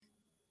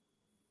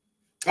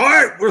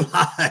right, we're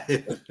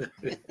live.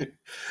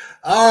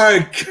 All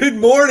right, good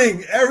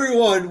morning,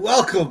 everyone.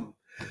 Welcome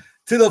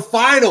to the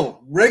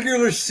final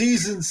regular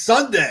season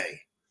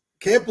Sunday.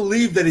 Can't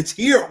believe that it's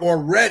here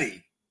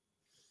already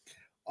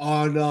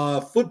on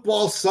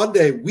Football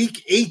Sunday,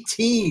 Week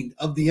 18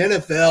 of the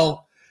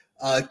NFL.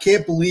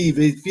 Can't believe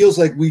it. Feels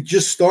like we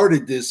just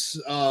started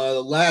this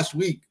last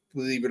week,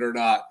 believe it or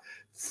not.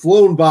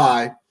 Flown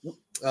by.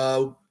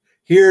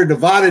 Here,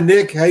 Nevada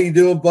Nick, how you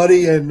doing,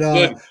 buddy? And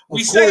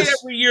we say it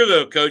every year,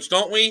 though, Coach,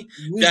 don't we?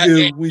 We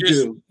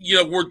do. You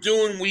know, we're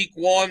doing week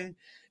one,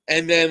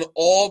 and then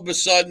all of a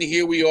sudden,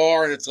 here we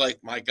are, and it's like,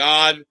 my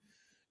God,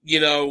 you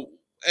know.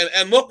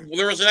 And look,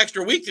 there was an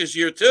extra week this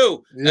year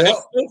too, and it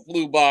still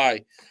flew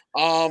by.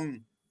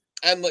 And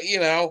you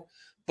know,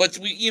 but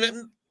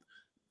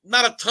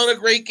not a ton of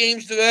great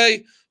games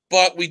today,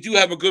 but we do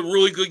have a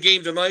really good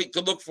game tonight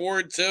to look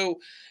forward to.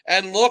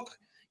 And look.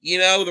 You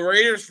know, the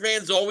Raiders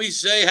fans always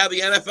say how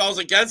the NFL's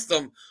against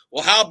them.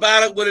 Well, how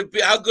bad would it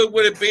be? How good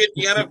would it be if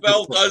the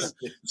NFL does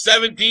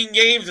 17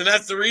 games, and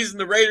that's the reason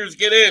the Raiders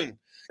get in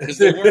because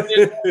they weren't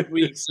in last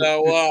week.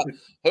 So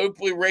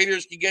hopefully,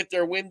 Raiders can get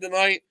their win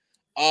tonight.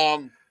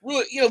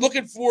 Really,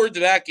 looking forward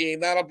to that game.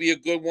 That'll be a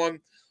good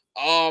one.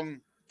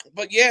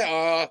 But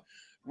yeah,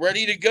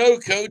 ready to go,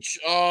 Coach.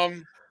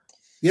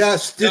 Yeah,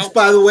 Stiz.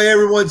 By the way,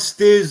 everyone,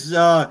 Stiz.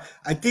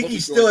 I think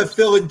he's still at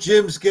Phil and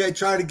Jim's,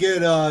 trying to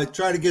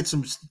get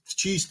some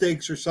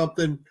cheesesteaks or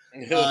something.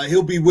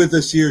 He'll be with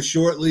us here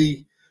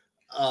shortly.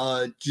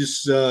 Here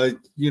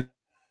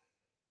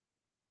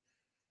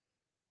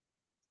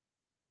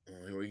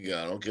we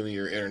go. Don't give me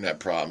your internet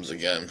problems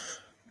again,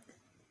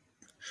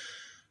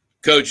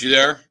 Coach. You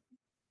there,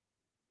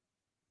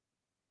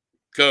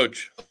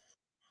 Coach?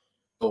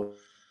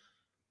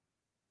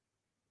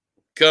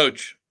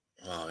 Coach.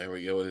 Oh, here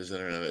we go with his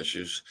internet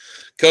issues.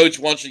 Coach,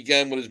 once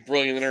again, with his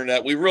brilliant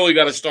internet. We really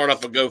got to start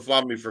up a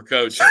GoFundMe for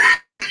Coach.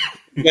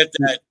 Get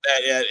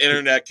that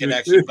internet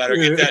connection better.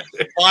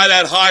 Buy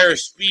that higher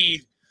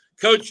speed.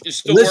 Coach is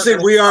still Listen,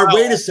 we are.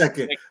 Wait a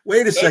second.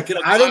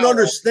 I don't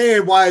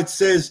understand why it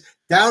says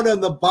down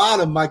on the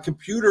bottom, my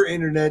computer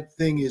internet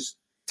thing is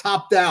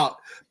topped out,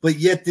 but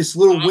yet this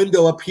little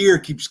window up here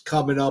keeps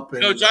coming up.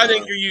 And, Coach, I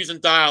think you're using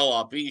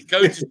dial-up.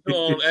 Coach is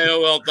still on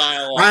AOL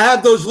dial-up. I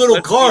have those little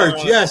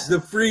cards. Yes,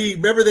 the free.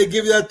 Remember they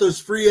give you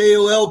those free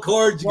AOL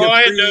cards. You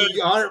get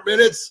free 100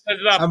 minutes.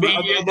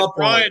 I'm up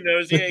Brian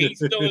knows. Yeah, he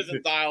still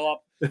isn't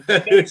dial-up.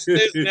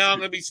 Now I'm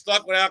going to be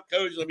stuck without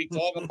Coach. I'll be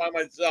talking by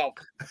myself.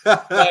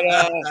 But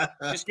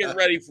just get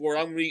ready for it.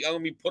 I'm going to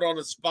be put on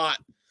the spot.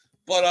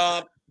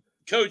 But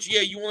Coach,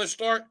 yeah, you want to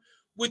start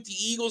with the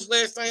Eagles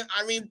last night?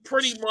 I mean,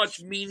 pretty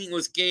much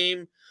meaningless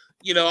game.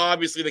 You know,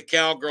 obviously the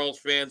Cowgirls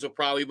fans will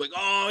probably be like,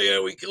 "Oh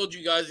yeah, we killed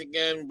you guys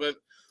again." But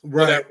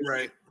right.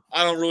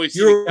 I don't really see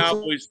the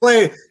Cowboys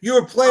playing. You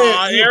were playing.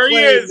 There he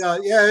is.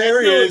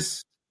 There he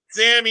is.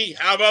 Sammy,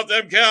 how about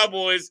them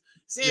Cowboys?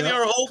 Sammy,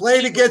 our whole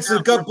playing against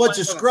a bunch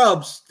of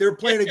scrubs. They're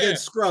playing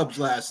against scrubs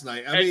last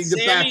night. I mean,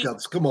 the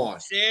backups. Come on,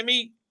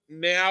 Sammy.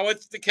 Now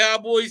it's the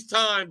Cowboys'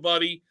 time,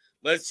 buddy.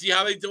 Let's see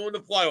how they do in the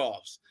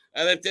playoffs.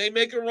 And if they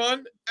make a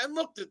run, and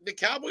look, the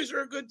Cowboys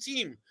are a good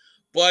team,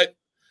 but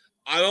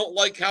I don't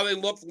like how they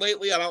looked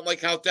lately. I don't like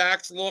how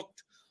Dax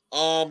looked.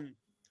 So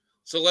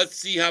let's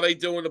see how they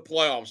do in the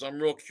playoffs. I'm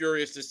real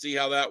curious to see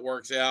how that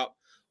works out.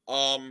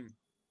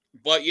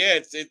 But yeah,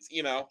 it's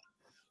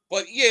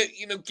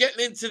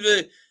getting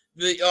into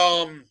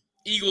the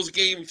Eagles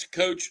games,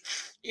 Coach.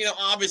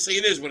 Obviously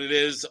it is what it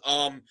is.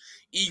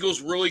 Eagles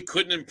really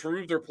couldn't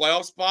improve their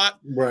playoff spot,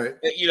 right?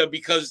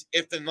 Because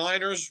if the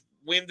Niners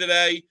win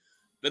today,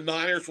 the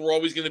Niners were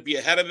always going to be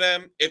ahead of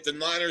them. If the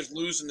Niners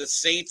lose and the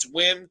Saints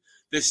win,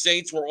 the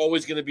Saints were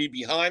always going to be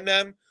behind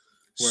them. Right.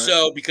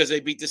 So because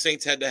they beat the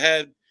Saints head to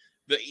head,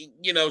 so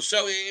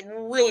it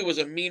really was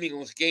a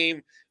meaningless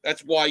game.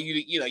 That's why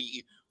you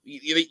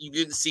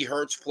didn't see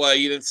Hurts play.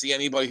 You didn't see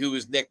anybody who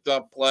was nicked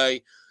up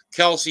play.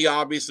 Kelsey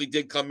obviously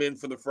did come in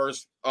for the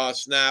first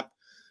snap.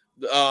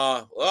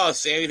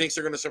 Sammy thinks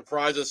they're going to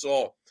surprise us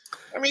all.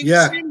 I mean,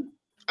 yeah.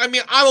 I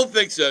don't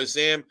think so,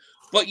 Sam.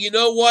 But you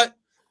know what?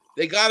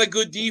 They got a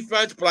good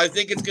defense, but I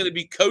think it's going to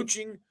be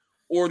coaching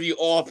or the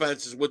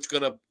offense is what's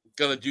going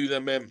to do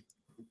them in.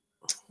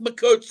 But,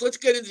 Coach, let's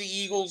get into the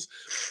Eagles.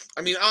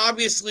 I mean,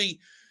 obviously,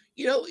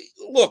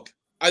 look,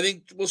 I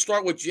think we'll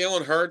start with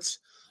Jalen Hurts.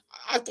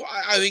 I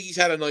think he's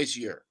had a nice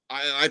year.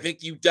 I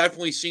think you've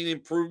definitely seen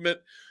improvement.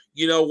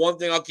 One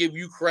thing I'll give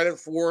you credit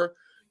for,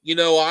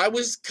 I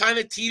was kind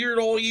of teetered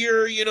all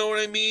year, you know what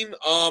I mean?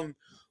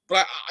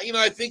 But,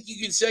 I think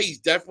you can say he's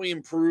definitely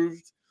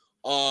improved.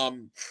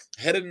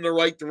 Headed in the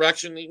right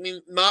direction. I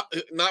mean, not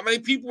many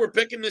people were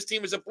picking this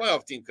team as a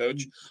playoff team,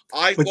 Coach.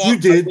 But you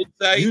did.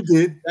 You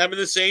did. Them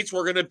and the Saints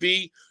were going to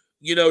be,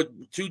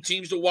 two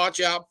teams to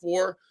watch out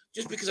for,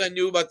 just because I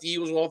knew about the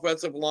Eagles'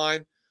 offensive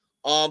line.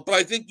 But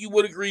I think you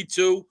would agree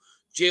too.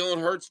 Jalen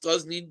Hurts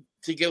does need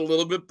to get a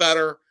little bit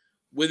better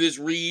with his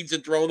reads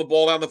and throwing the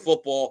ball down the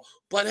football.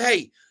 But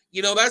hey,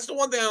 that's the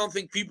one thing I don't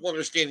think people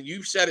understand. And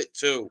you've said it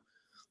too.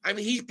 I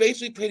mean, he's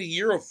basically played a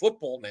year of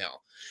football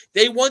now.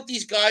 They want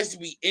these guys to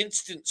be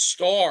instant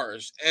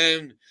stars,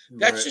 and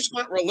that's just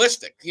not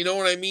realistic. You know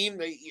what I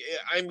mean?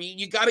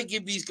 You got to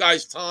give these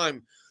guys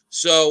time.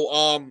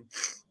 So,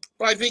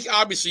 but I think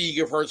obviously you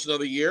give Hurts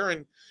another year,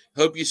 and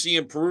hope you see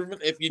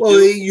improvement. If you do,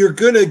 you're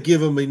gonna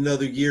give him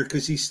another year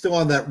because he's still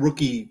on that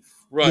rookie.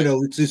 Right. You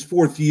know, it's his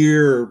fourth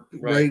year,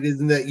 right?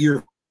 Isn't that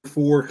year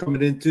 4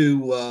 coming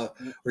into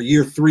or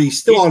year 3?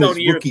 Still he's on his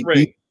year rookie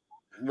 3.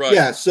 Right.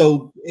 Yeah,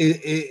 so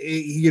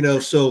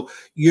so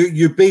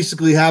you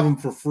basically have him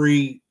for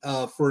free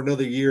for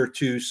another year or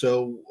two.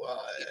 So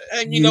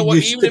and you know what?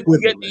 Even if you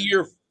get to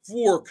year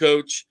 4,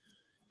 Coach,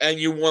 and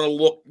you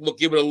want to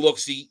give it a look,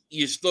 see,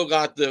 you still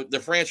got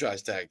the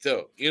franchise tag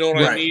too. You know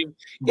what I mean?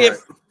 Right.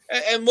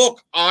 And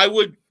look, I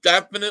would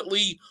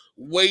definitely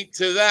wait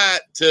to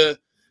that to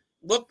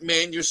look,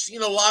 man. You're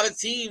seeing a lot of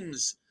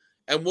teams,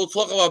 and we'll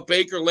talk about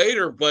Baker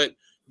later, but.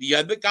 You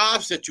had the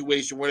Goff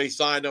situation where they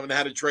signed him and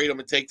had to trade him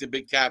and take the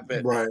big cap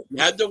hit. Right. You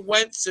had the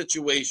Wentz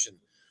situation.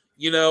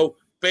 You know,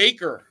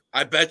 Baker,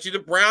 I bet you the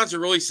Browns are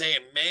really saying,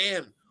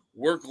 man,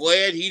 we're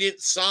glad he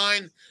didn't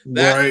sign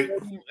that. Right.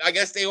 I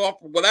guess they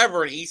offered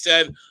whatever. And he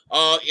said,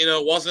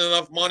 it wasn't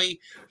enough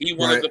money. He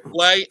wanted to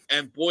play.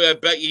 And boy, I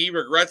bet you he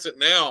regrets it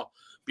now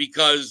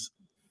because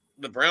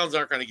the Browns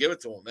aren't going to give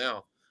it to him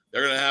now.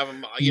 They're going to have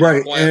him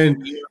play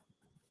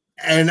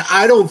And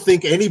I don't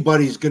think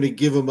anybody's going to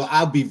give him.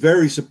 I'll be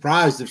very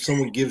surprised if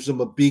someone gives him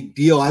a big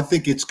deal. I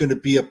think it's going to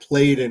be a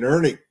play it and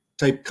earn it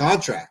type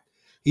contract.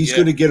 He's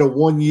going to get a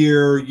 1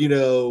 year,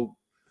 1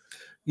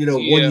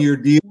 year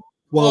deal,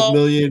 $12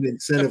 million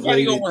incentive.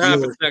 Depending on what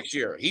happens next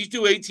year, he's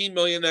due $18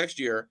 million next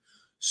year.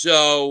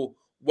 So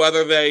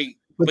whether they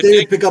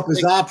didn't pick up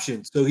his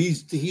option, so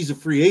he's a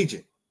free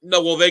agent.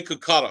 No, well, they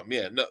could cut him.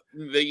 Yeah, no,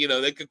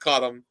 they could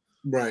cut him.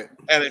 Right,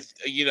 and it's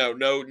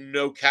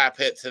no cap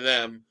hit to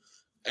them.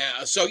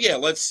 So yeah,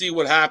 let's see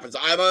what happens.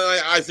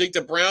 I think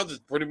the Browns is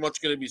pretty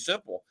much going to be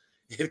simple.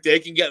 If they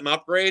can get an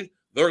upgrade,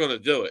 they're going to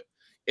do it.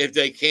 If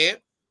they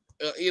can't,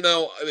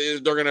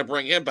 they're going to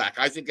bring him back.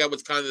 I think that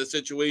was kind of the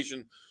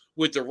situation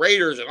with the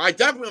Raiders, and I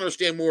definitely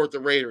understand more with the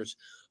Raiders.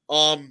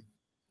 Carr,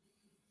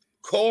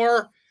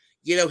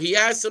 he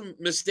has some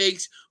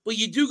mistakes, but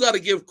you do got to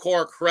give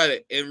Carr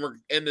credit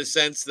in the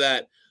sense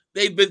that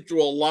they've been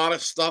through a lot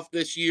of stuff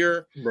this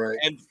year, right?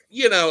 And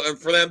and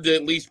for them to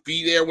at least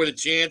be there with a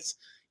chance.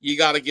 You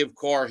got to give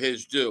Carr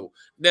his due.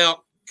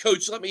 Now,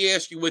 Coach, let me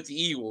ask you with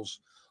the Eagles,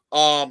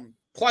 what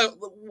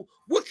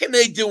can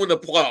they do in the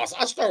playoffs?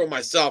 I'll start with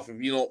myself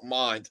if you don't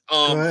mind.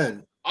 Go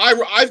ahead.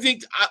 I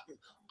think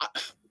I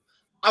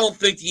don't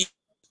think the Eagles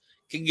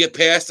can get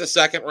past the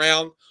second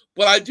round,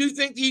 but I do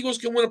think the Eagles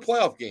can win a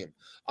playoff game.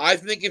 I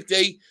think if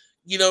they,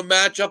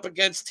 match up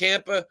against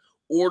Tampa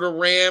or the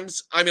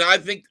Rams, I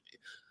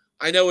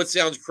know it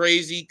sounds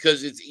crazy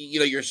because it's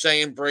you're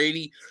saying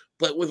Brady.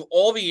 But with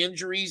all the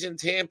injuries in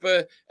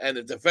Tampa and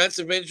the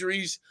defensive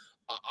injuries,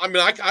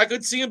 I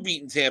could see him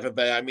beating Tampa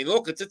Bay.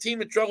 Look, it's a team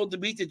that struggled to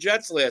beat the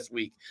Jets last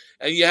week.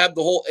 And you have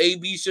the whole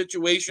AB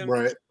situation.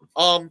 Right.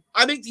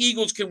 I think the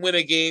Eagles can win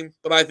a game,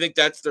 but I think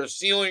that's their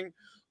ceiling.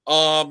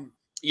 I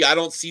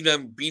don't see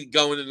them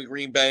going into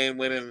Green Bay and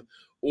winning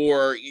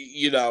or,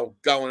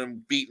 going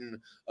and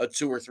beating a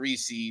 2 or 3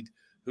 seed,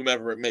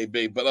 whomever it may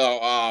be. But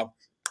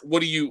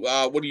what do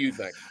you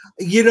think?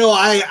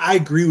 I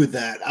agree with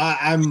that.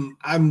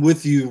 I'm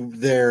with you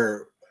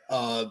there.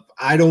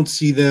 I don't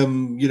see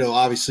them,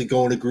 obviously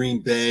going to Green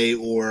Bay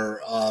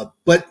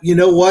but you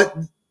know what?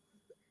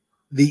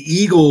 The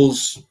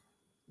Eagles,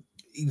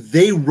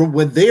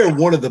 when they are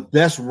one of the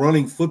best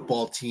running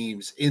football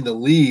teams in the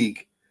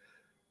league,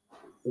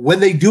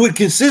 when they do it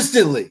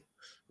consistently,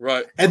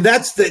 right? And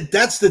that's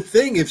the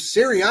thing. If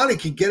Sirianni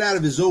can get out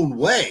of his own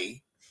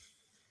way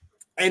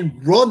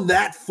and run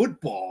that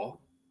football,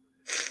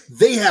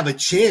 they have a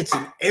chance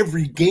in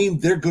every game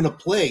they're going to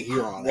play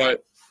here on right.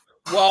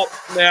 Well,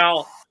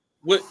 now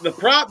with the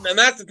problem, and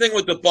that's the thing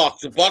with the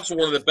Bucs. The Bucs are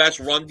one of the best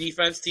run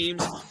defense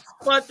teams,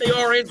 but they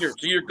are injured,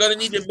 so you're going to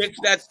need to mix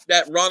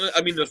that run.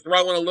 The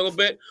throwing a little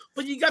bit,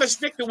 but you got to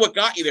stick to what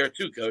got you there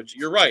too, Coach.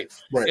 You're right.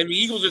 And the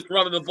Eagles are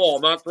running the ball,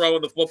 not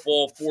throwing the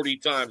football 40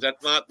 times.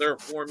 That's not their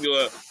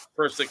formula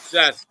for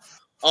success.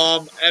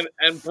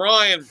 And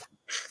Brian.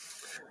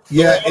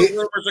 Yeah,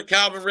 rumors of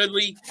Calvin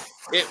Ridley.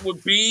 It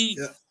would be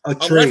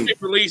unless they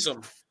release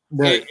him.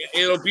 Right.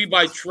 It'll be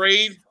by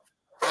trade,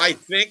 I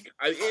think.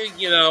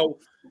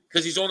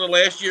 Because he's on the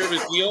last year of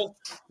his deal.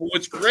 But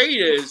what's great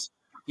is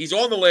he's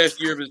on the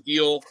last year of his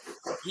deal.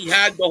 He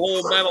had the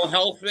whole mental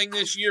health thing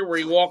this year where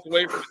he walked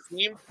away from the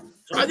team.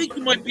 So I think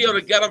you might be able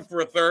to get him for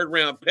a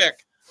 3rd-round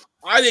pick.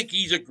 I think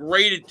he's a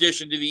great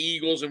addition to the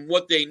Eagles and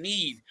what they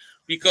need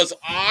because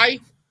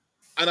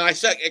and I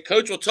said, and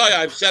Coach will tell you,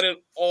 I've said it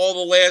all the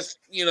last,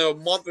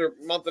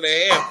 month and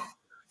a half.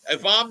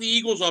 If I'm the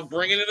Eagles, I'm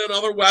bringing in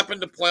another weapon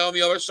to play on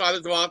the other side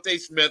of Devontae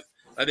Smith.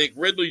 I think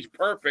Ridley's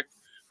perfect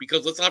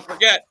because let's not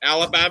forget,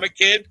 Alabama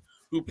kid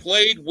who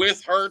played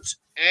with Hurts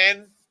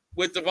and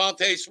with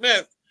Devontae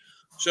Smith.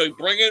 So you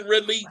bring in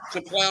Ridley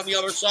to play on the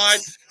other side.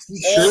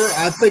 Sure,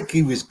 I think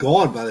he was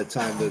gone by the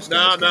time those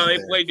guys got they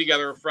there. played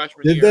together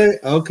freshman Did year.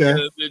 they? Okay.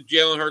 The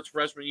Jalen Hurts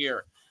freshman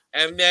year.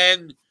 And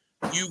then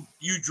you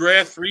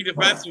draft 3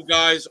 defensive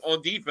guys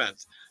on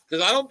defense.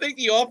 Because I don't think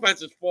the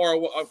offense is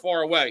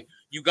far away.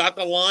 You got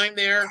the line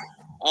there.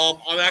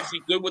 I'm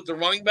actually good with the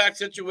running back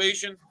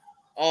situation.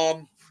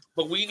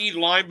 But we need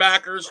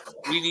linebackers.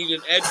 We need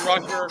an edge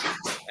rusher.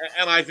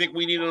 And I think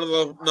we need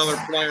another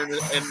player in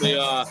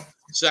the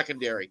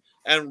secondary.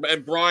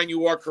 And Brian,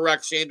 you are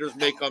correct. Sanders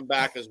may come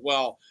back as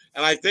well.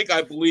 And I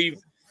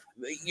believe,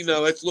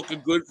 it's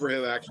looking good for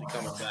him actually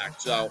coming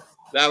back. So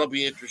that'll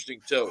be interesting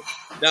too.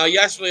 Now,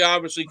 yesterday,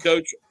 obviously,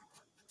 Coach,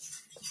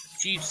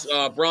 Chiefs,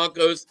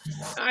 Broncos.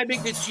 I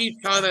think the Chiefs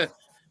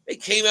they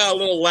came out a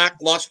little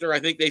lackluster. I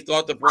think they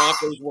thought the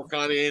Broncos were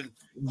kind of in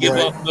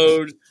give-up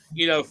mode.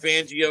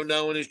 Fangio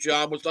knowing his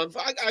job was done.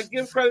 But I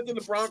give credit to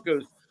the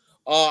Broncos.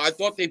 I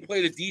thought they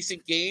played a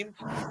decent game.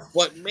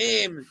 But,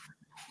 man,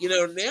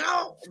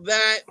 now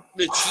that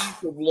the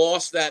Chiefs have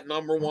lost that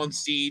number 1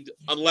 seed,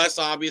 unless,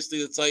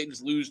 obviously, the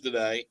Titans lose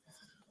today,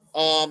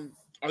 are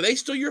they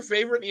still your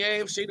favorite in the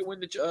AFC to win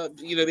the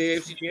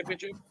AFC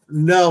Championship?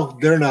 No,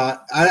 they're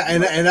not.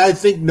 I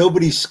think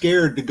nobody's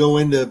scared to go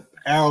into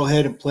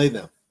Arrowhead and play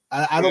them.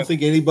 I don't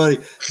think anybody.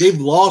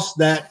 They've lost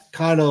that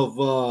kind of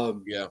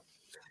kind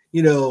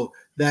of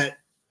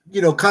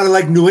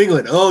like New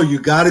England. Oh, you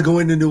got to go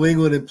into New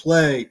England and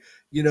play.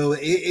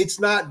 It's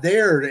not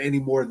there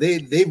anymore.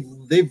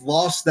 They've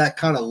lost that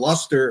kind of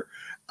luster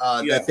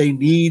that they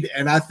need,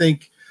 and I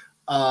think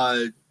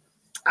I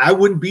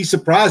wouldn't be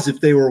surprised if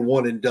they were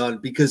one and done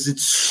because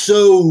it's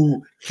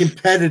so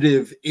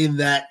competitive in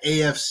that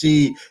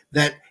AFC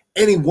that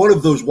any one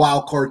of those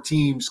wild card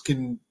teams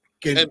can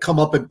come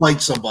up and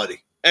bite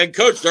somebody. And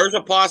Coach, there's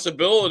a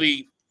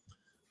possibility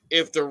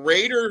if the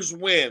Raiders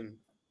win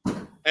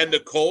and the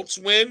Colts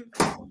win,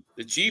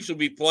 the Chiefs will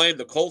be playing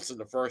the Colts in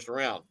the first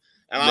round.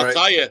 And I'll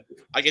tell you,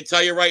 I can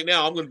tell you right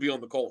now, I'm going to be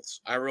on the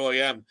Colts. I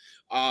really am.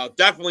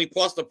 Definitely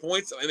plus the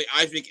points.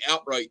 I think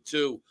outright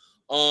too.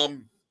 The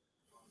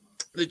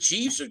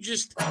Chiefs are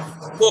just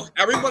look.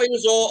 Everybody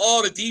was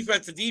all the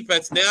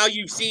defense. Now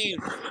you've seen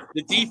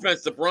the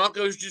defense. The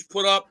Broncos just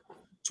put up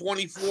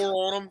 24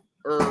 on them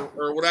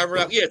or whatever.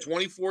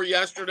 24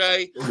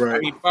 yesterday. Right. I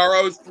mean,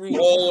 Burrows threw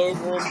all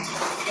over them.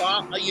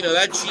 So,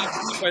 that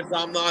Chiefs defense,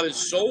 I'm not as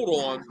sold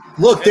on.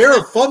 Look, they're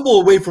a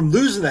fumble away from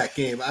losing that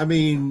game. I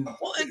mean,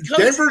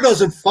 Denver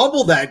doesn't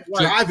fumble that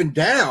driving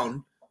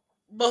down.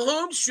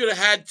 Mahomes should have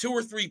had 2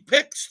 or 3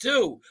 picks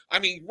too. I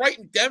mean, right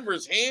in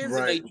Denver's hands,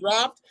 and they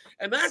dropped.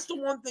 And that's the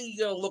one thing you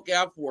got to look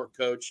out for,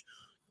 Coach.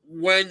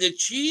 When the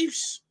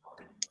Chiefs,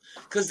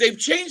 because they've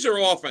changed their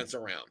offense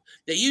around.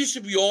 They used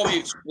to be all the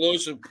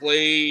explosive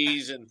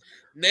plays, and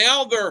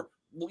now they're,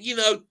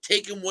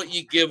 taking what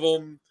you give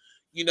them.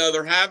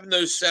 They're having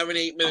those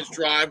 7-8 minutes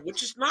drive,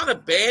 which is not a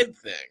bad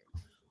thing.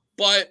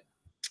 But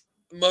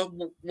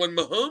when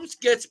Mahomes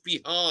gets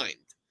behind,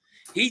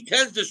 he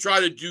tends to try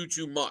to do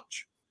too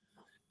much.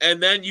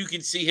 And then you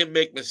can see him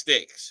make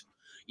mistakes,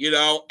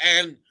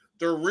 and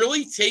they're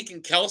really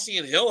taking Kelsey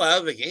and Hill out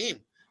of the game.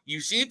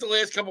 You've seen it the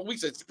last couple of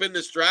weeks. It's been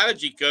the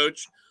strategy,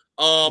 Coach,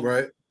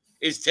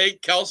 is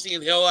take Kelsey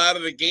and Hill out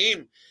of the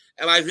game.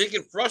 And I think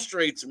it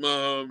frustrates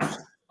Mahomes,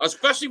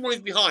 especially when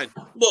he's behind.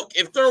 Look,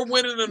 if they're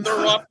winning and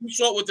they're up, you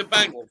saw it with the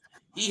Bengals.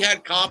 He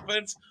had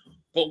confidence,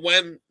 but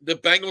when the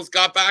Bengals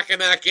got back in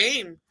that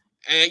game,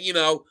 and,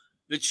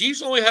 the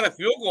Chiefs only had a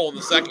field goal in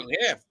the second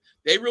half,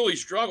 they really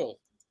struggled.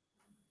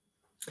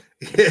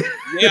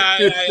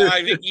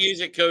 I think he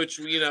is a coach.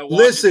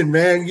 Listen,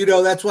 man.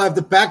 That's why I have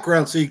the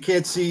background, so you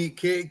can't see.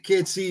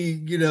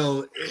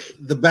 The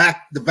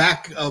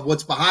back of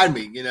what's behind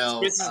me.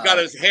 Chris has got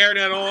his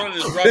hairnet on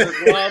and his rubber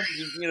gloves.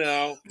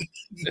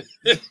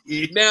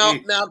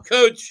 Now,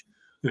 Coach.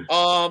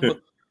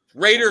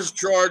 Raiders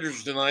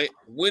Chargers tonight.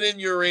 Winning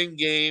your in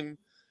game.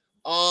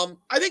 I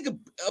think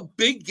a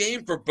big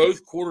game for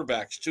both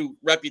quarterbacks too,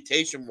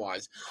 reputation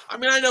wise. I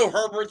mean, I know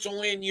Herbert's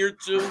only in year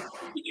 2, but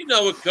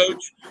it,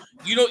 Coach.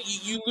 You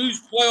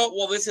lose playoff.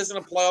 Well, this isn't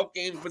a playoff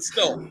game, but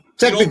still,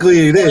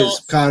 technically it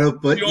is kind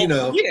of. But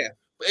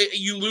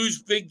you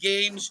lose big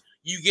games.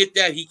 You get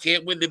that he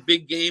can't win the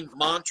big game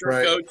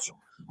mantra, Coach.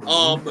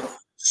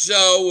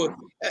 So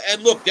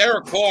and look,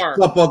 Derek Carr.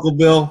 What's up, Uncle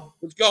Bill?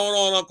 What's going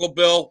on, Uncle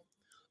Bill?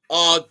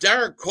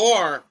 Derek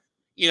Carr.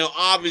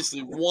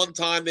 Obviously, one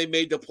time they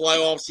made the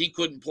playoffs, he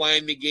couldn't play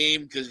in the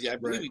game because I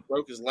believe he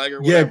broke his leg or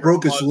whatever. Yeah,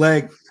 broke his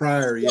leg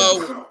prior.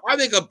 So I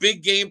think a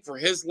big game for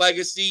his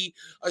legacy,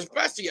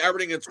 especially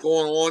everything that's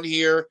going on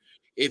here.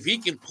 If he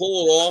can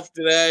pull it off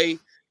today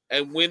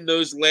and win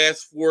those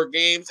last 4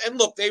 games, and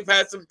look, they've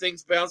had some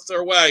things bounce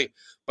their way,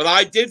 but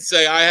I did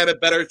say I had a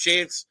better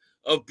chance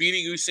of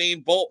beating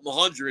Usain Bolt in the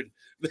 100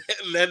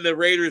 than the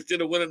Raiders did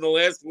to win in the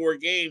last 4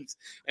 games,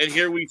 and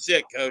here we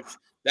sit, Coach.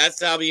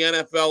 That's how the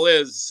NFL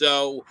is.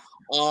 So,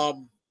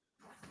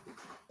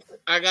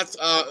 I got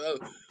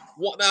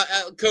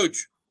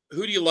Coach.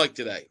 Who do you like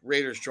today?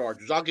 Raiders,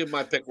 Chargers. I'll give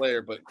my pick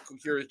later, but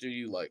curious who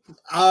you like.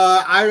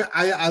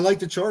 I like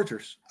the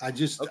Chargers. I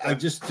just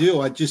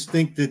do. I just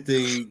think that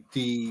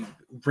the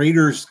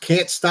Raiders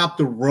can't stop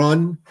the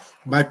run.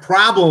 My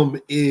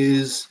problem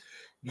is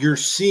you're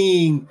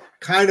seeing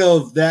kind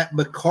of that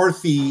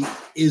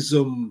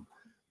McCarthyism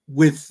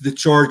with the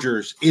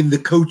Chargers in the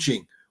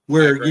coaching,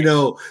 where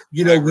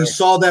we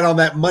saw that on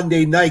that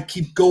Monday night,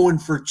 keep going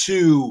for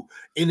two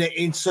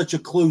in such a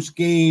close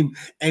game,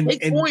 and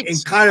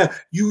kind of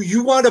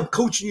you wind up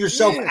coaching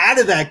yourself out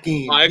of that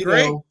game. I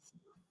agree.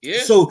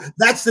 Yeah. So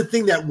that's the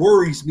thing that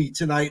worries me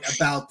tonight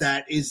about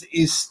that is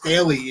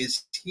Staley.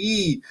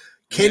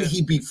 Can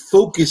he be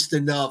focused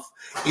enough?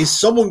 Is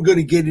someone going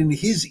to get in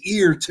his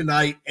ear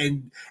tonight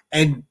and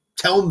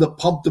tell him to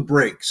pump the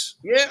brakes?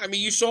 Yeah, I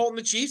mean, you saw in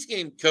the Chiefs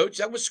game, Coach,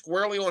 that was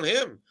squarely on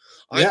him.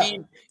 I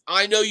mean,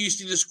 I know you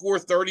see the score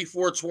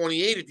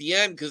 34-28 at the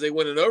end because they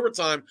went in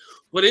overtime,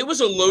 but it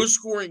was a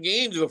low-scoring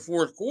game to the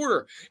fourth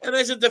quarter. And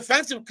as a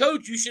defensive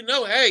coach, you should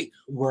know, hey,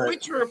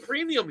 points are a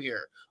premium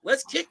here.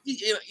 Let's kick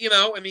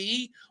and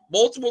he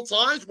multiple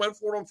times went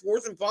for it on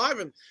 4th and 5,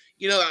 and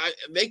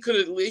they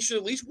should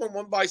at least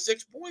won by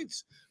 6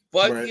 points.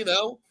 But I'll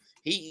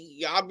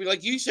be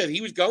like you said,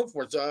 he was going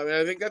for it. So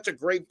I think that's a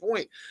great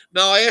point.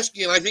 Now I ask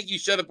you, and I think you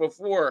said it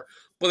before,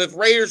 but if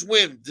Raiders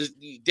win, does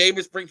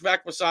Davis brings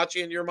back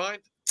Versace in your mind?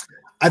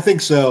 I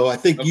think so. I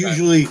think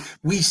usually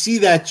we see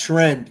that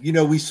trend.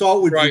 We saw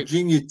it with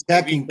Virginia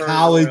Tech in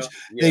college.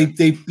 They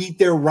beat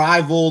their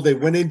rival. They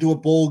went into a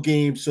bowl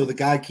game, so the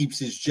guy keeps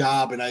his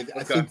job. And I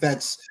think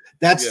that's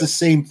the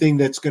same thing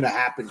that's going to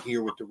happen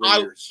here with the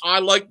Raiders. I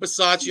like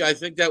Versace. I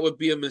think that would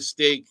be a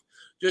mistake.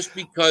 Just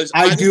because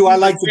I like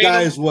the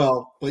guy as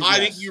well. But I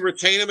think you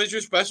retain him as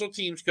your special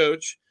teams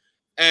coach,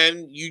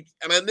 and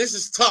this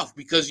is tough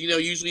because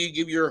usually you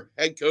give your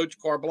head coach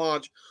carte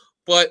blanche,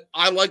 but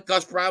I like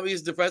Gus Bradley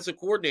as defensive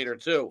coordinator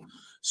too.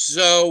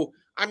 So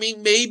I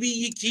mean, maybe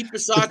you keep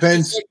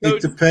Versace.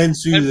 It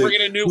depends who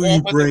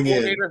you bring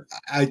in.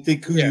 I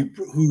think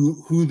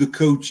who the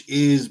coach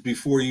is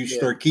before you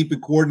start keeping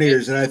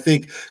coordinators, and I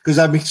think because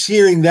I'm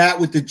hearing that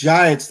with the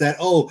Giants that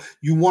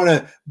you want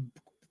to.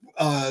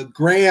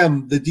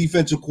 Graham, the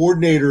defensive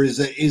coordinator, is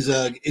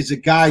a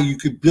guy you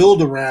could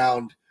build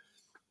around,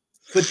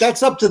 but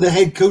that's up to the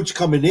head coach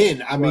coming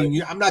in. I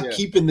mean, I'm not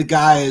keeping the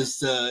guy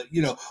as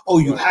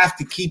you have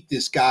to keep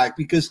this guy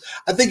because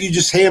I think you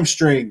just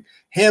hamstring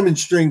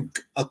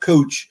a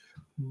coach.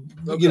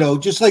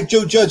 Just like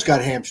Joe Judge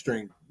got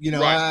hamstring.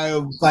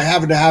 By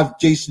having to have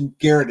Jason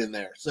Garrett in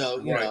there.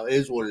 So it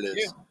is what it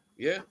is.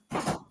 Yeah.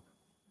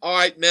 All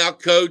right, now,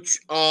 Coach.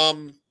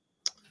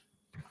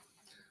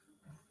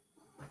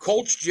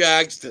 Colts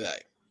Jags today.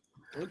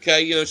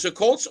 Okay, so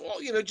Colts,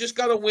 just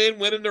got to win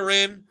and they're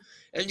in.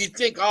 And you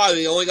think,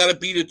 they only got to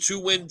beat a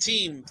 2-win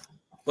team.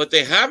 But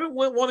they haven't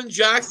won one in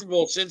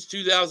Jacksonville since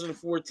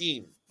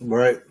 2014.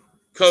 Right.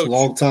 Coach. It's a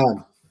long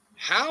time.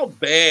 How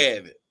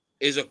bad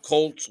is a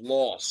Colts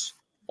loss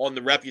on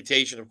the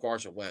reputation of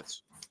Carson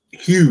Wentz?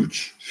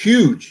 Huge.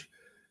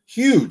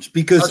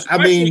 Because,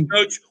 especially,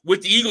 Coach,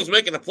 with the Eagles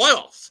making the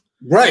playoffs.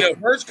 Right.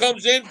 Hurts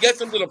comes in, gets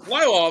them to the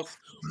playoffs.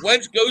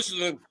 Wentz goes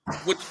to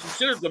what's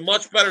considered the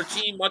much better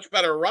team, much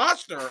better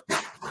roster,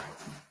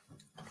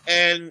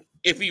 and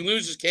if he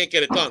loses, can't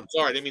get it done.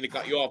 Sorry, I didn't mean to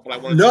cut you off, but I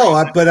wanted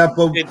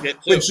to.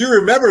 But you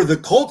remember the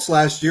Colts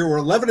last year were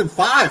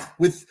 11-5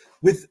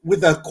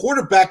 with a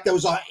quarterback that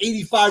was an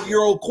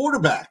 85-year-old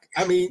quarterback.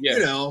 I mean,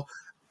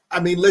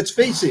 let's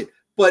face it.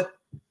 But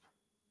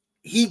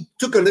he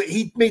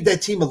made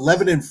that team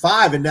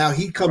 11-5, and now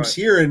he comes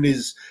here and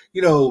is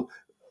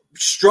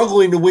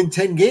struggling to win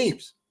 10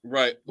 games.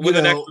 Right, with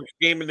an extra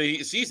game in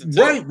the season,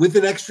 too. Right, with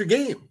an extra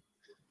game.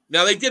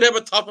 Now, they did have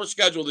a tougher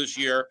schedule this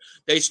year.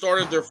 They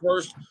started their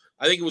first,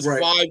 I think it was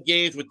 5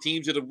 games with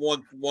teams that have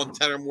won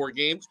 10 or more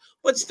games.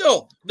 But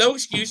still, no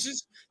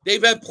excuses.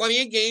 They've had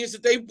plenty of games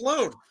that they've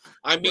blown.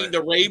 I mean,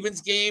 the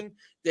Ravens game,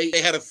 they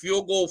had a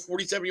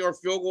 47-yard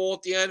field goal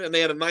at the end, and they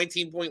had a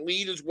 19-point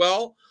lead as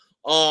well.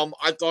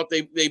 I thought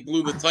they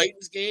blew the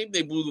Titans game.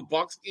 They blew the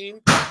Bucs game.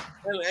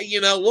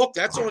 And, look,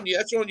 that's on you.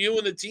 That's on you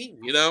and the team.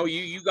 You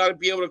got to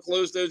be able to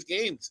close those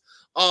games.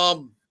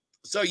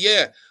 So,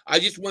 I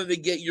just wanted to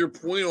get your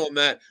point on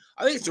that.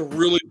 I think it's a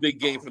really big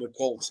game for the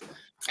Colts.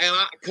 And,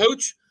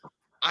 Coach,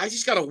 I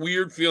just got a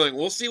weird feeling.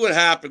 We'll see what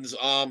happens.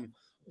 I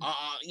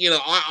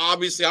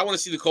obviously want to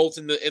see the Colts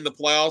in the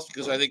playoffs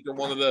because I think they're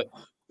one of the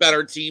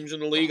better teams in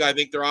the league. I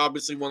think they're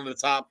obviously one of the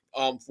top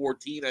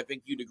 14. I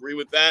think you'd agree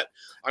with that.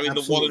 I mean,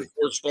 Absolutely.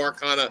 The 1-4 start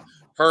kind of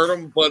hurt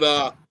them,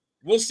 but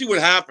we'll see what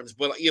happens.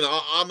 But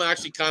I'm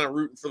actually kind of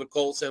rooting for the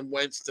Colts and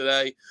Wentz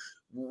today.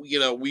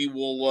 We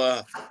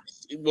will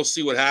we'll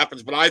see what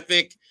happens. But I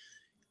think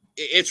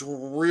it's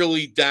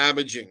really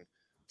damaging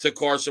to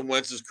Carson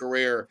Wentz's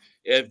career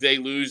if they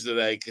lose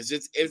today because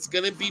it's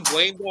going to be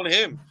blamed on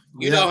him.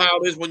 You know how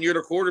it is when you're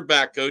the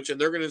quarterback, Coach,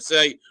 and they're going to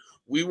say,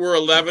 we were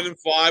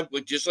 11-5,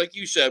 but just like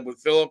you said, with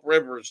Phillip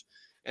Rivers,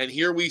 and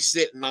here we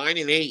sit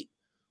 9-8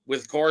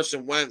 with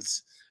Carson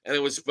Wentz, and it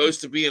was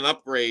supposed to be an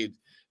upgrade.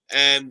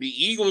 And the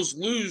Eagles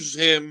lose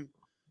him,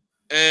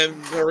 and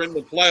they're in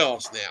the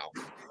playoffs now.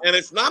 And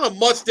it's not a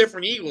much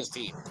different Eagles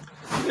team.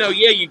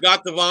 You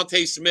got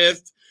Devontae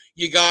Smith,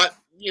 you got,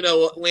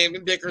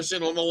 Landon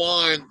Dickerson on the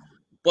line,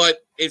 but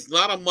it's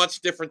not a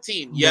much different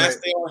team. Yes,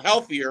 They are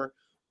healthier,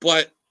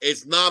 but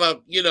it's not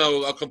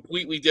a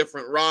completely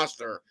different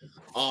roster.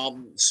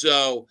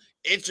 So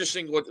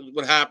interesting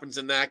what happens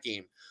in that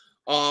game.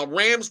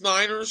 Rams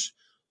Niners,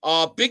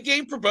 big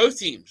game for both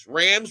teams.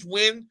 Rams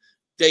win,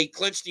 they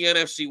clinch the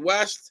NFC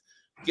West,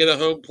 get a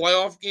home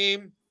playoff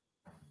game.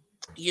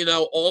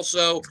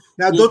 Also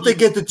now don't they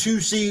get the 2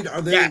 seed?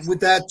 Are they with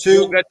that too?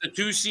 You'll get the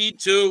 2 seed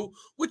too,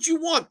 which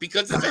you want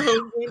because it's a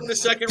home game in the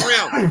second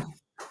round,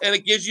 and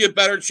it gives you a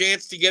better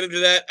chance to get into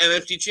that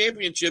NFC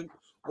Championship,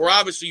 where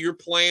obviously you're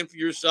playing for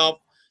yourself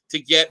to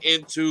get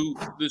into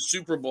the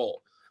Super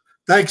Bowl.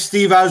 Thanks,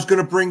 Steve. I was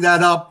going to bring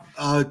that up.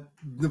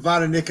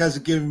 Nevada Nick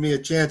hasn't given me a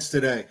chance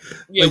today.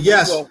 Yeah, but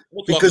yes,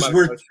 we'll because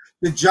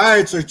the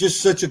Giants are just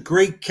such a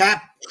great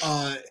cap.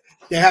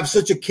 They have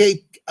such a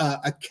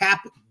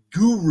cap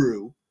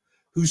guru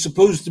who's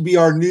supposed to be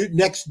our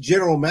next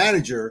general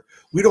manager.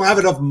 We don't have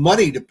enough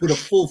money to put a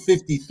full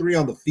 53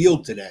 on the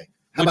field today.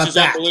 How about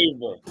that?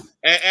 Unbelievable.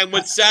 And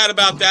what's sad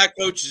about that,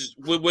 Coach, is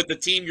with the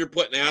team you're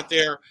putting out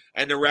there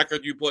and the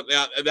record you're putting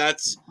out,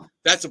 that's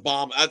a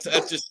bomb. That's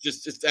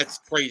that's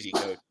crazy,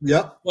 Coach.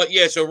 Yep. But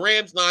yeah, so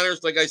Rams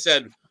Niners, like I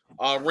said,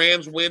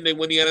 Rams win. They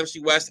win the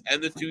NFC West and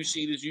the 2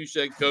 seed, as you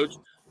said, Coach.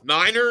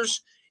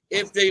 Niners,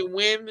 if they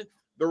win,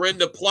 they're in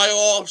the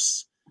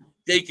playoffs.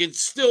 They can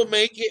still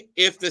make it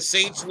if the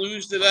Saints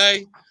lose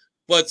today,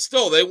 but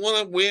still they want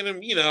to win them,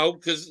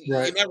 because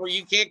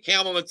you can't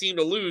count on a team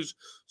to lose.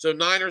 So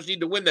Niners need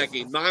to win that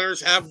game.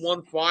 Niners have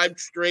won 5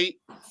 straight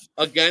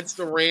against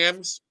the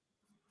Rams.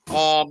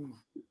 Who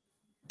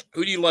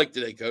do you like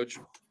today, Coach?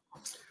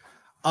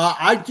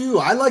 I do.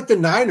 I like the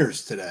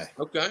Niners today.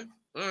 Okay.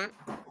 All right.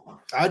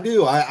 I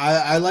do.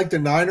 I like the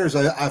Niners.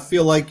 I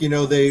feel like,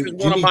 they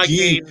one of my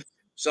games,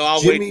 so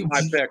I'll wait for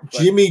my pick.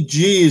 But. Jimmy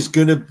G is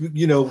going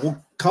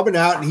to, coming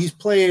out and he's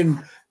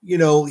playing,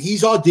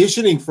 he's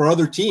auditioning for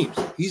other teams.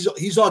 He's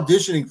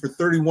auditioning for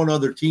 31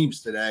 other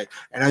teams today.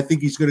 And I think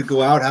he's going to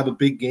go out, have a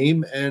big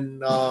game,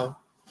 and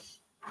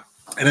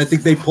I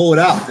think they pull it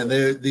out, and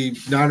the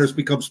Niners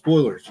become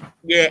spoilers.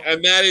 Yeah,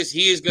 and that is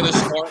he is going to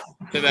start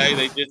today.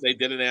 They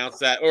did announce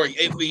that, or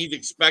he's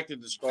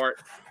expected to start.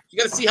 You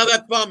got to see how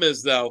that thumb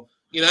is, though.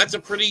 That's a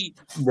pretty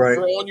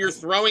on your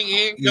throwing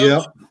hand,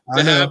 Coach. Yep,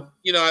 I know.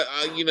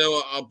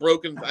 A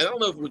broken. I don't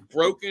know if it was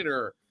broken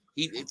or.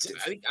 I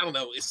don't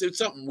know. It's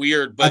something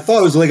weird, but I thought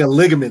it was like a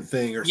ligament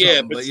thing or something.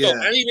 Yeah, but still,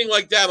 anything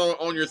like that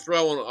on your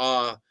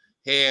throwing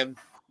hand.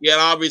 Yeah,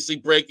 obviously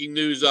breaking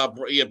news.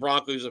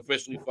 Broncos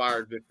officially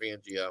fired Vic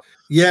Fangio.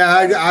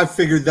 Yeah, I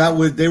figured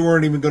they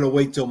weren't even going to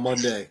wait till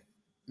Monday.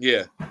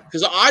 Yeah,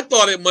 because I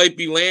thought it might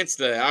be Lance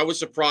today. I was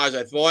surprised.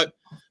 I thought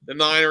the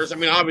Niners. I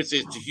mean, obviously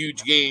it's a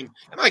huge game,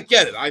 and I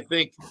get it. I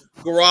think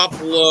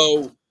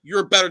Garoppolo.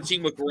 You're a better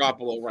team with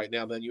Garoppolo right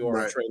now than you are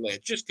with Trey Lance,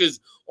 just because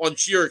on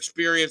sheer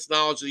experience,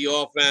 knowledge of the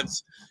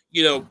offense,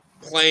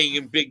 playing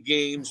in big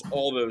games,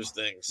 all those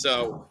things.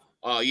 So,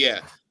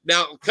 yeah.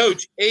 Now,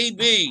 Coach,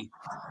 AB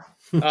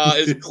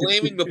is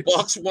claiming the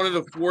Bucs wanted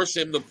to force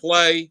him to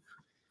play.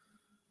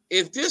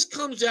 If this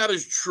comes out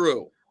as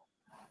true,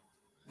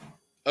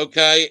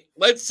 okay,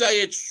 let's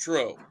say it's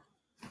true,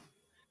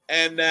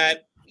 and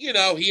that, he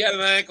had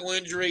an ankle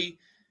injury.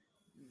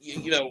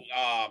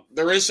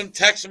 There is some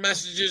text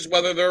messages,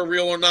 whether they're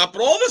real or not,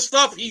 but all the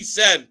stuff he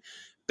said,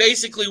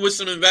 basically with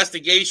some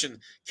investigation,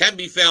 can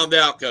be found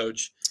out,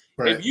 Coach.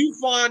 Right. If you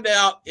find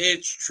out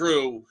it's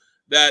true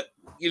that,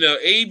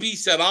 AB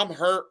said, I'm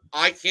hurt,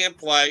 I can't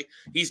play.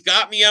 He's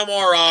got me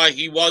MRI,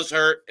 he was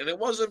hurt, and it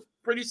was a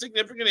pretty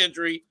significant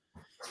injury.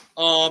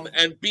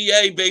 And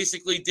BA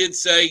basically did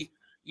say,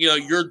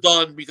 you're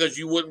done because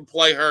you wouldn't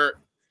play hurt.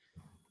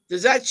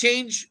 Does that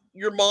change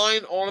your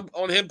mind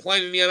on him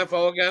playing in the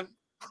NFL again?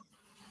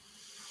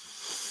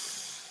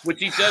 Which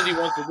he says he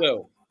wants to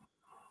do.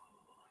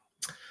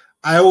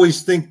 I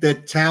always think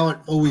that talent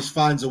always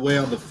finds a way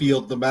on the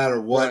field no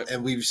matter what. Right.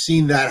 And we've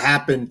seen that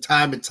happen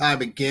time and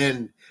time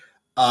again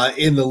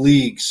in the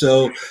league.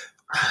 So,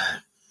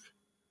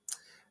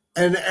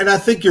 and I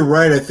think you're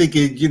right. I think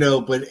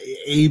but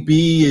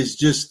AB is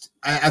just,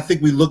 I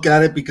think we look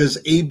at it because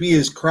AB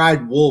has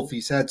cried wolf.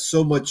 He's had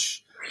so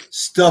much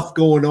stuff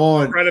going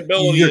on.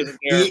 Credibility isn't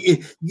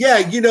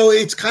there.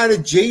 It's kind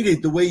of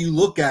jaded the way you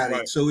look at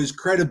it. So his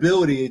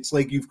credibility, it's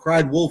like you've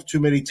cried wolf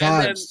too many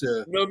times.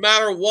 No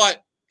matter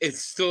what, it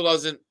still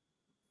doesn't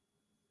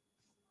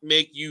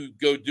make you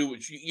go do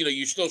what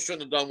you still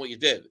shouldn't have done what you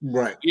did.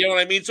 Right. You know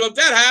what I mean? So if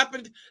that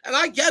happened, and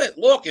I get it,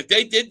 look, if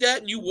they did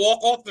that and you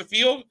walk off the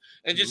field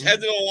and just head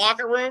to the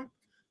locker room,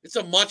 it's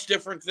a much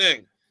different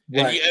thing.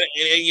 Right.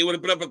 And you would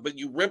have been up, but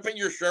you ripping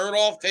your shirt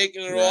off,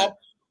 taking it off,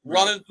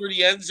 running through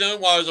the end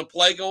zone while there's a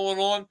play going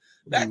on,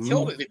 that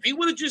killed it. If he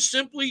would have just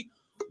simply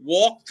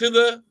walked to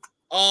the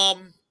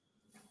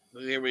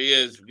there he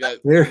is.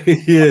 There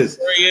he is.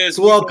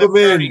 Welcome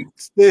in.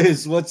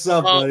 Stiz, what's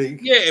up, buddy?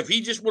 Yeah, if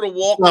he just would have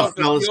walked off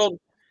the field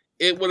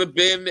it would have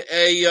been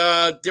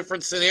a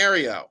different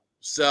scenario.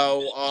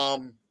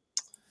 So,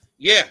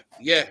 yeah.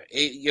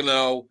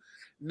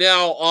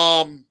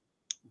 Now,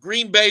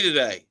 Green Bay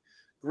today.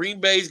 Green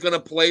Bay's going to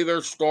play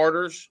their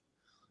starters.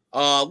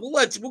 We'll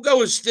go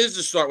with Stiz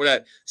to start with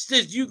that.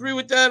 Stiz, do you agree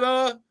with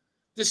that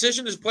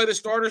decision to play the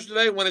starters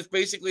today when it's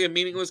basically a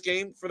meaningless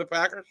game for the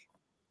Packers?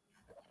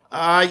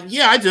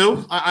 Yeah, I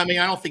do. I mean,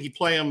 I don't think you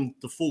play them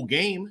the full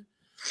game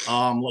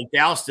like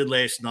Dallas did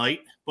last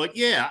night. But,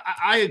 yeah,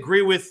 I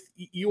agree with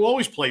you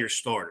always play your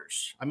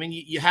starters. I mean,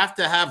 you have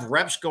to have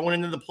reps going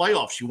into the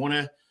playoffs. You want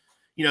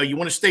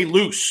to stay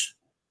loose.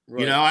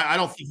 Right. I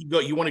don't think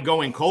you want to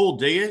go in cold,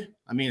 do you?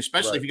 I mean,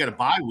 especially if you got a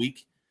bye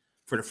week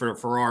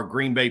for our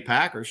Green Bay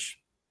Packers.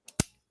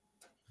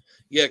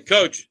 Yeah,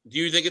 Coach, do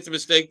you think it's a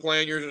mistake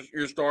playing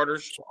your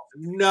starters?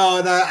 No,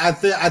 and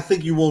I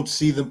think you won't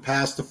see them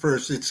past the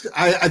first.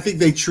 I think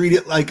they treat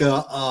it like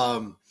a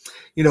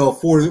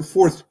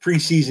fourth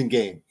preseason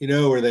game,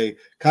 where they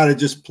kind of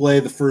just play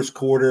the first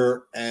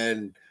quarter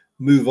and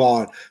move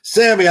on.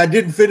 Sammy, I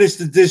didn't finish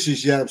the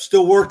dishes yet. I'm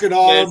still working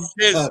on.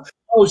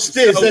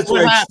 Stiz, so that's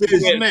right.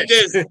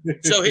 Stiz.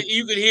 So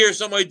you could hear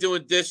somebody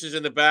doing dishes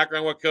in the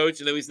background with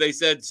Coach, and they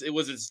said it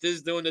wasn't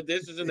Stiz doing the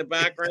dishes in the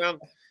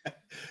background.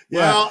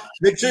 Yeah, well,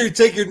 make sure you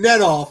take your net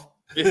off.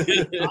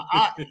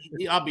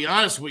 I'll be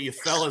honest with you,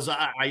 fellas.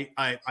 I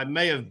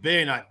may have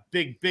been a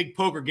big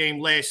poker game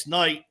last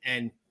night,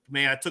 and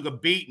man, I took a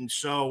beating.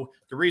 So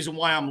the reason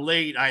why I'm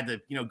late, I had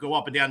to go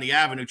up and down the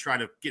avenue, try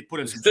to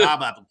put in some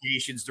job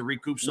applications to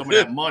recoup some of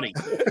that money.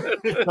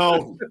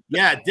 So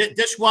yeah,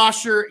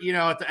 dishwasher,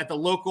 at the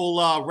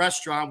local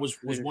restaurant was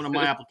one of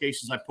my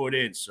applications I put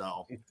in.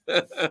 So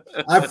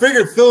I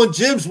figured Phil and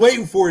Jim's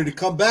waiting for you to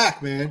come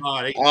back, man.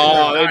 They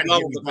love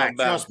to come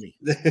back. Trust me.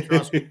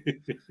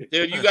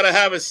 Dude, you got to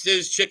have a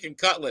Stiz chicken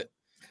cutlet.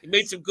 He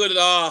made some good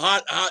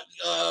hot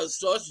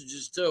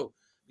sausages too.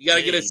 You got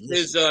to get his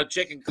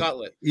chicken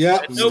cutlet.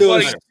 Yeah.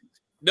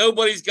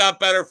 Nobody's got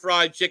better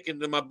fried chicken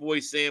than my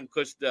boy Sam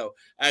Cousteau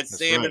at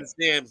Sam and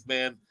Sam's,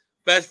 man.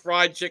 Best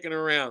fried chicken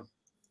around.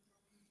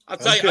 I'll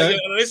tell you,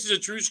 this is a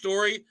true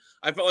story.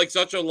 I felt like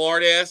such a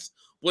lard ass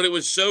when it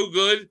was so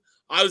good.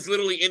 I was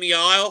literally in the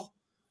aisle,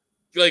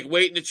 like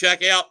waiting to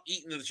check out,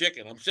 eating the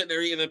chicken. I'm sitting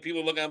there eating, and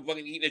people look, I'm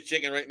fucking eating a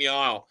chicken right in the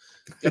aisle.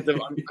 I'm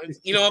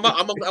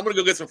gonna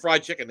go get some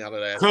fried chicken now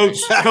today. Coach,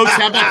 how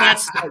about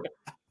that?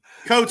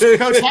 Coach,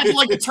 how'd you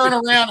like to turn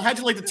around? How'd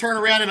you like to turn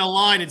around in a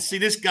line and see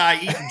this guy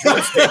eating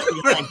drumsticks?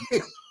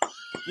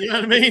 You know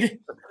what I mean?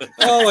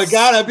 Oh my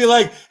God! I'd be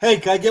like, "Hey,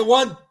 can I get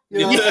one?"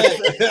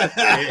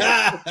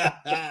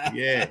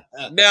 Yeah.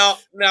 Now,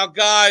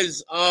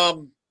 guys,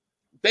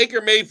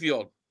 Baker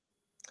Mayfield,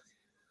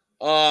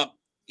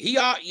 he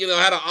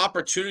had an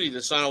opportunity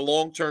to sign a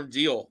long-term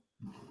deal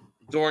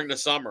during the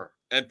summer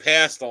and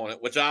passed on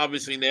it, which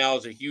obviously now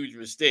is a huge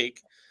mistake.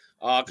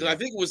 Because I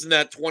think it was in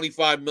that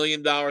 $25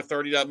 million,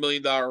 $30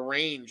 million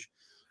range.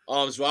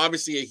 So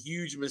obviously a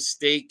huge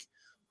mistake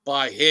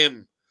by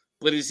him.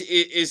 But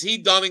is he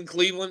done in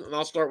Cleveland? And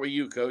I'll start with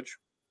you, Coach.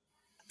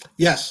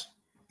 Yes,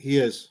 he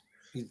is.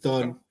 He's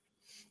done.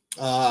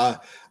 I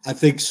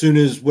think soon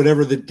as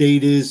whatever the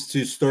date is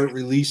to start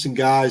releasing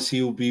guys,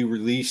 he will be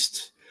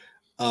released.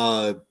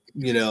 And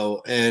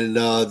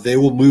they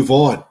will move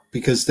on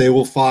because they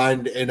will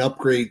find an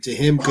upgrade to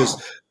him because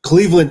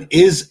Cleveland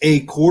is a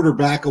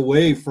quarterback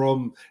away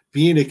from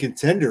being a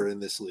contender in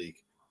this league.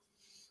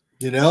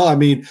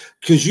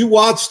 Because you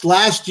watched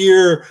last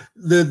year,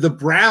 the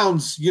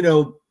Browns,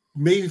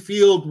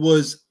 Mayfield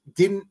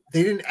they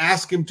didn't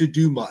ask him to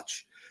do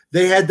much.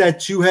 They had that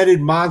two-headed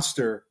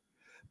monster,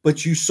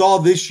 but you saw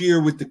this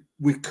year with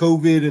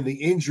COVID and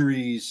the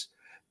injuries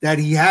that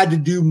he had to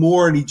do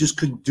more and he just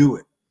couldn't do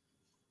it.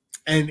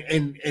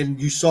 And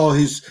you saw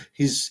his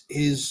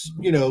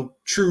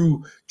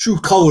true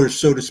colors,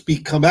 so to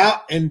speak, come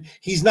out, and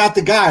he's not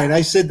the guy. And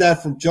I said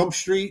that from Jump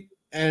Street,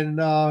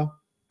 and I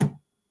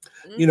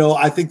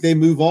think they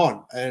move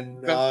on,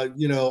 and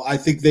I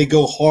think they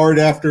go hard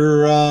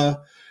after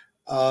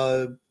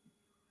Aaron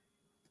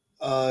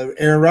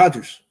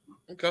Rodgers.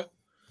 Okay,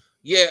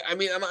 yeah, I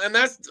mean, and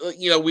that's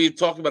we've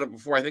talked about it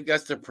before. I think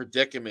that's the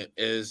predicament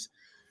is,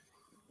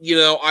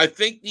 I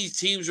think these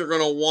teams are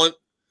going to want.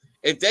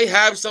 If they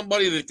have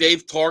somebody that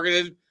they've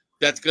targeted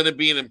that's going to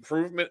be an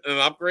improvement and an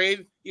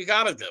upgrade, you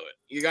got to do it.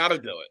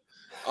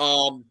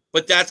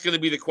 But that's going to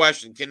be the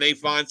question. Can they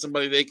find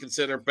somebody they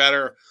consider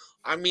better?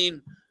 I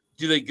mean,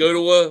 do they go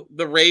to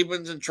the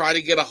Ravens and try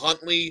to get a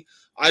Huntley?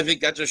 I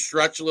think that's a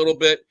stretch a little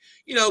bit.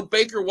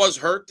 Baker was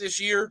hurt this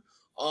year.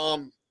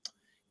 Stefanski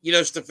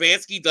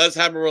does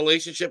have a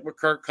relationship with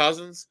Kirk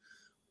Cousins.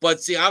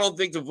 But, see, I don't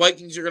think the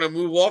Vikings are going to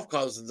move off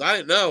Cousins. I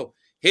didn't know.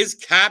 His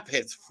cap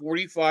hits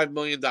 $45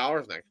 million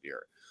next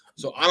year.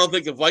 So I don't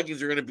think the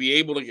Vikings are going to be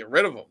able to get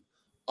rid of him.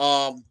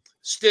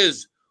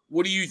 Stiz,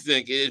 what do you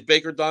think? Is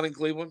Baker done in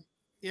Cleveland?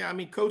 Yeah, I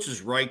mean, Coach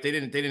is right. They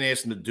didn't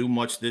ask him to do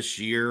much this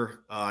year.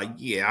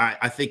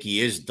 I think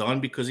he is done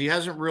because he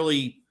hasn't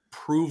really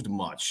proved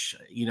much.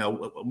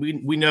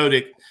 We know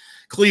that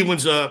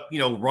Cleveland's a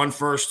run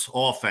first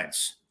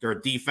offense. They're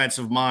a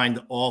defensive mind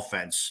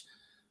offense.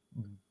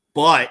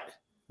 But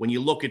when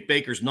you look at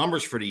Baker's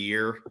numbers for the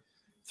year,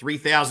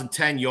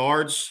 3,010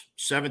 yards,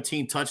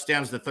 17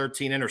 touchdowns to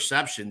 13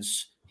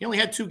 interceptions. He only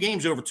had 2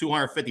 games over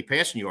 250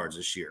 passing yards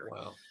this year.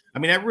 Wow. I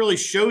mean, that really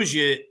shows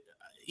you,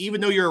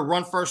 even though you're a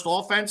run-first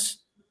offense,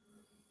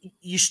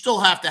 you still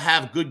have to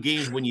have good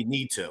games when you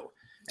need to.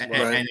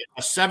 And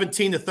a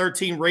 17 to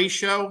 13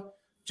 ratio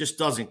just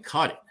doesn't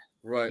cut it.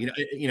 Right.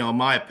 You know, in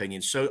my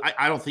opinion. So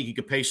I don't think you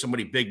could pay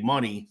somebody big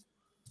money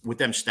with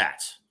them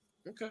stats.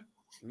 Okay.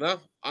 No,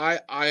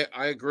 I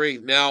agree.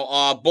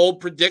 Now, bold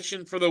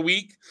prediction for the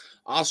week.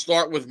 I'll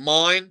start with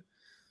mine.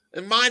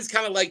 And mine's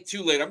kind of like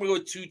too late. I'm going to go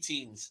with 2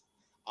 teams.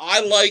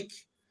 I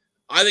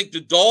think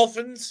the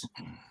Dolphins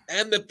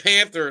and the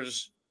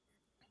Panthers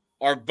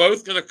are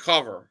both going to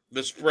cover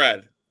the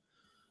spread.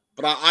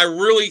 But I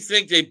really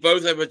think they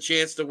both have a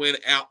chance to win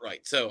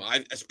outright. So,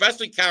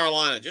 especially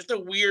Carolina, just a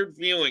weird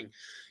feeling.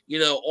 You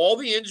know, all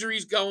the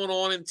injuries going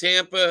on in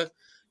Tampa.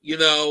 You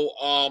know,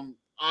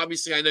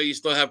 obviously, I know you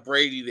still have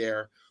Brady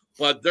there,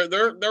 but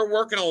they're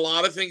working a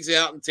lot of things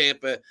out in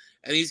Tampa,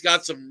 and he's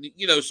got some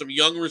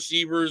young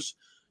receivers.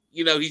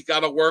 You know, he's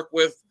got to work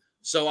with.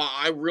 So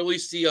I really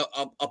see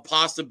a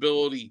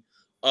possibility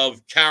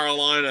of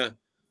Carolina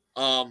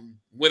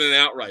winning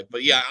outright.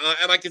 But yeah,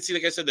 and I can see,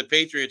 like I said, the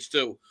Patriots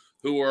too,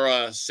 who are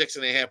a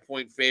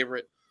 6.5-point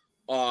favorite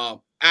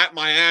at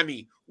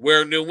Miami,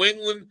 where New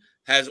England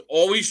has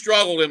always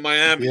struggled in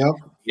Miami. Yep.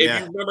 If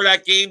you remember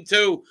that game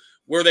too,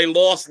 where they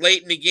lost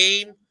late in the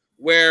game,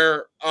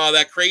 where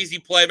that crazy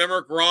play,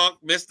 remember Gronk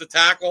missed the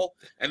tackle,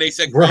 and they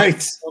said Gronk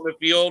was on the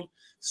field.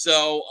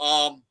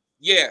 So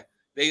yeah,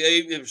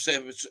 they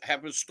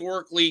have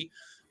historically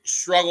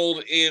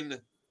struggled in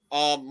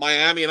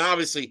Miami, and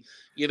obviously,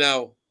 you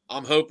know,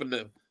 I'm hoping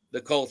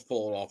the Colts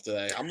pull it off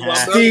today.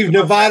 Steve,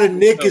 Nevada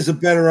Nick is a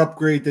better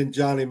upgrade than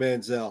Johnny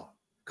Manziel.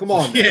 Come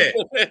on, man.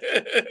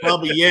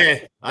 Probably, yeah.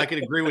 I can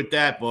agree with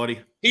that, buddy.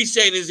 He's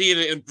saying, is he an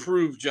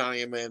improved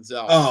Johnny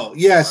Manziel? Oh,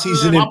 yes,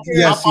 he's not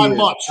by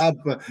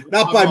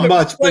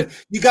much, but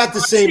you got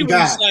the same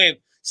guy.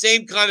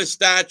 Same kind of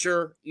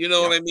stature, you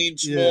know what I mean?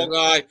 Small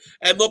guy.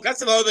 And look,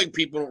 that's another thing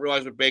people don't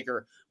realize with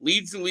Baker.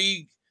 Leads the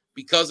league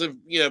because of,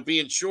 you know,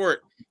 being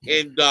short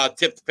and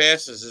tipped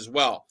passes as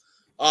well.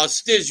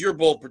 Stiz, your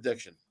bold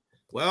prediction.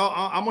 Well,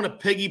 I'm going to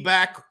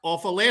piggyback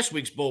off of last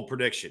week's bold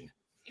prediction,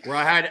 where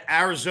I had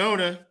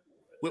Arizona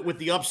with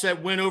the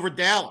upset win over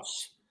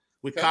Dallas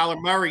with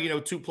Kyler Murray,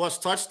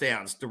 2+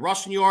 touchdowns. The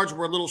rushing yards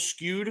were a little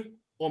skewed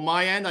on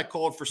my end. I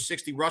called for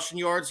 60 rushing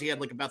yards. He had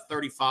like about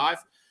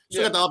 35.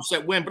 So got the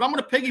upset win. But I'm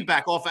going to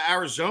piggyback off of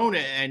Arizona.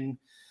 And,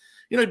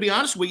 to be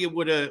honest with you,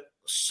 with a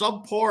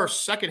subpar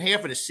second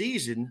half of the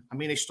season, I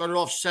mean, they started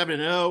off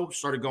 7-0,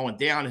 started going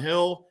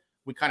downhill.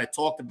 We kind of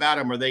talked about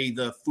them. Are they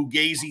the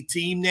Fugazi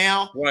team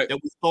now that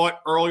we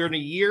thought earlier in the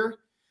year?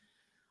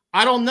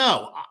 I don't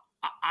know.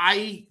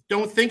 I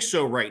don't think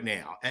so right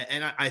now.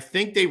 And I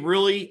think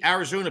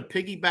Arizona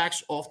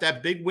piggybacks off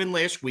that big win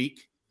last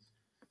week.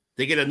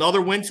 They get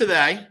another win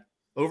today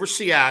over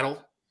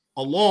Seattle,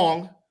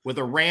 along with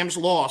a Rams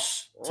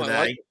loss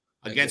today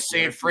against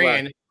San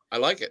Fran. I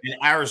like it. And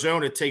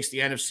Arizona takes the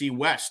NFC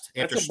West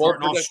after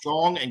starting off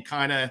strong and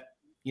kind of,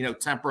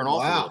 tempering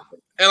off a little bit.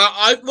 And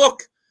I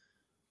look,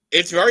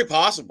 it's very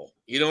possible.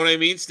 You know what I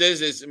mean?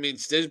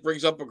 Stiz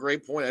brings up a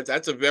great point.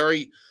 That's a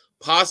very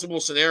possible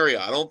scenario.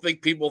 I don't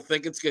think people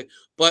think it's good.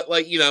 But,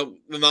 the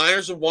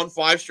Niners have won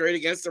 5 straight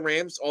against the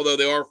Rams, although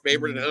they are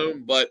favored at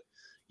home. But,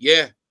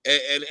 yeah,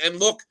 and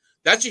look,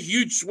 that's a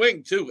huge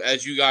swing, too,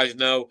 as you guys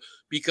know,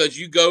 because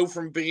you go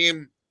from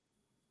being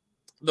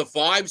the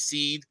 5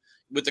 seed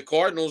with the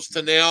Cardinals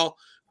to now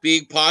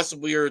being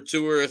possibly a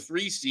 2 or a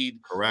 3 seed.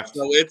 Correct.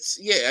 So it's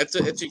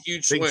a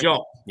huge swing. Big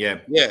jump. Yeah.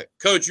 Yeah.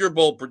 Coach, your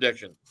bold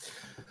prediction.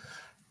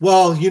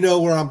 Well, you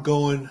know where I'm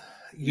going.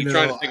 You're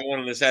trying to think of one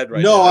in his head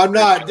right now. No,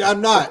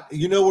 I'm not.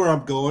 You know where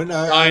I'm going.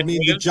 I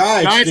mean, the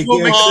Giants. They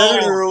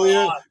said it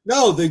earlier.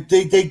 No, they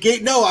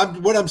gave. No,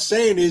 what I'm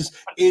saying is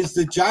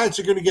the Giants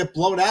are going to get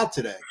blown out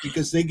today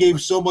because they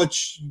gave so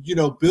much,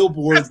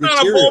 billboard That's material. That's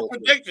not a bold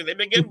prediction. They've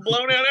been getting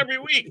blown out every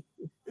week.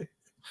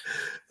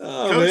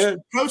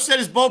 Coach said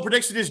his bold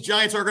prediction is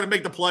Giants are going to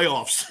make the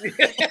playoffs.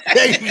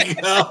 There you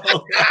go.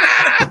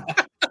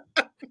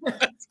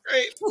 That's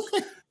great.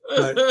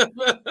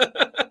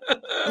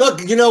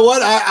 Look, you know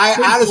what? I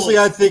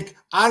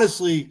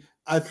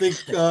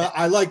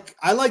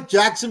like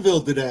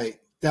Jacksonville today.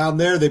 Down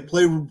there,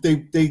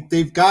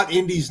 they've got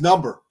Indy's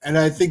number, and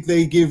I think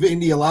they give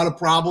Indy a lot of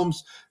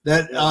problems.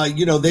 That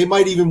they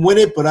might even win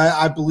it, but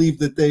I believe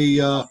that they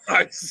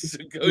puts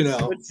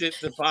it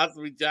to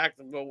possibly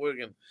Jacksonville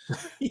Wigan.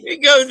 He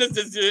goes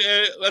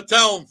into let's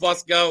tell him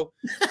Fusco.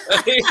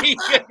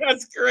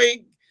 That's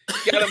great.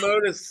 Got him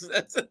Otis.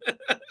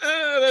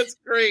 That's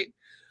great.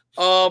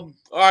 All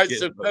right,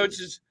 so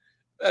coaches,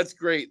 that's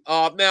great.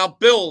 Now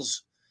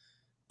Bills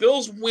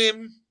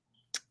win,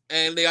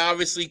 and they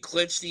obviously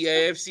clinch the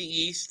AFC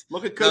East.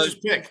 Look at Coach's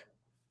pick.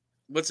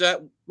 What's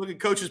that? Look at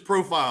Coach's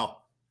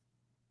profile.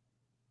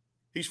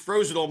 He's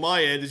frozen on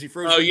my end. Is he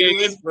frozen? Oh, yeah,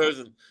 he is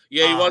frozen.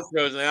 Yeah, he was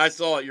frozen. I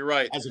saw it. You're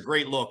right. That's a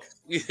great look.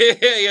 Yeah,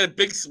 he had a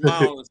big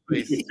smile on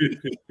his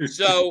face.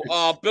 So,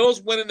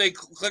 Bills winning. They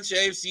clinch the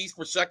AFC East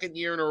for second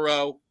year in a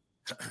row.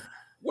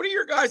 What are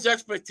your guys'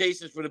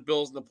 expectations for the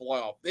Bills in the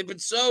playoff? They've been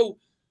so,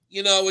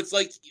 it's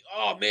like,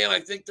 oh man, I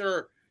think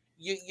they're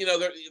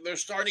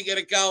starting to get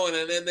it going,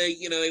 and then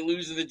they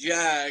lose to the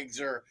Jags,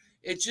 or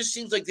it just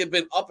seems like they've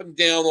been up and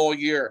down all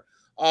year.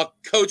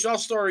 Coach, I'll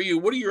start with you.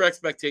 What are your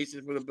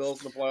expectations for the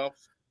Bills in the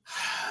playoffs?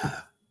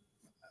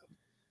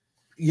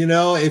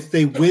 If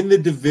they win the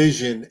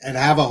division and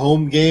have a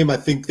home game, I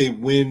think they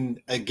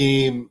win a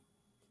game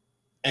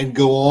and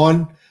go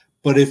on.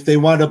 But if they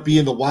wind up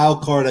being the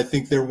wild card, I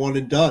think they're one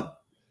and done.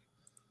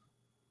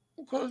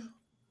 Okay.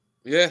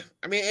 Yeah.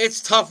 I mean,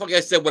 it's tough, like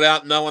I said,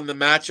 without knowing the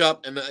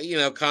matchup and,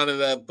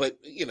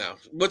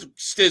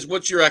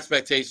 what's your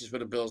expectations for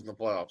the Bills in the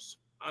playoffs?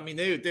 I mean,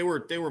 they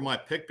were my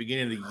pick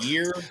beginning of the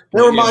year.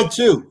 They were mine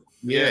too.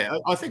 Yeah.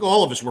 I think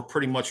all of us were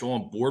pretty much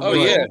on board. Oh,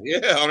 yeah.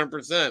 Yeah,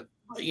 100%.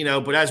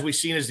 But as we've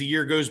seen as the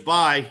year goes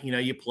by,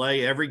 you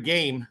play every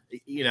game,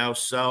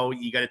 so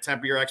you got to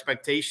temper your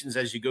expectations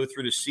as you go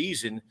through the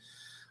season.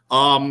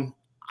 My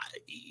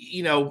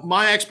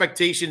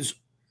expectations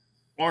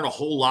aren't a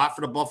whole lot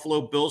for the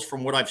Buffalo Bills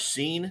from what I've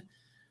seen.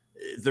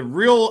 The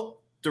real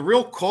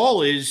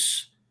call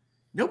is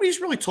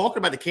nobody's really talking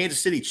about the Kansas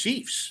City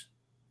Chiefs,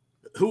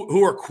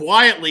 who are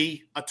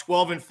quietly a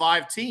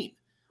 12-5 team.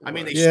 I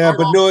mean,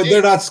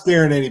 they're not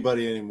scaring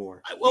anybody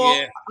anymore.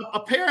 Well,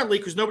 apparently,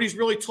 because nobody's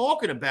really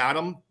talking about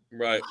them.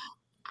 Right.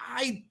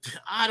 I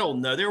don't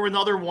know. They were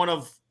another one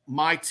of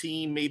my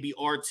team, maybe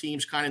our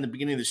teams, kind of in the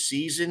beginning of the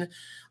season.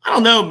 I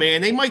don't know,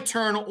 man. They might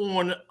turn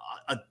on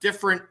a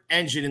different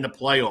engine in the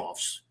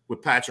playoffs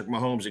with Patrick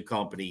Mahomes and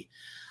company.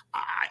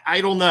 I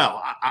don't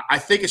know. I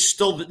think it's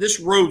still this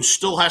road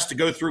still has to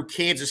go through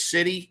Kansas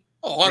City.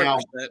 Oh, 100%.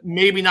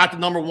 Maybe not the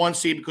number one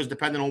seed because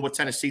depending on what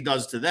Tennessee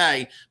does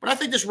today, but I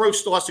think this road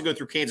still has to go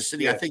through Kansas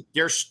City. Yes. I think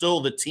they're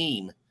still the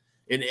team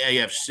in the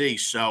AFC.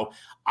 So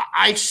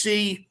I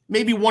see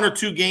maybe one or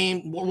two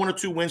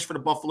wins for the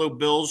Buffalo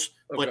Bills,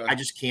 but I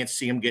just can't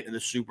see them getting to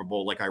the Super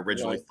Bowl like I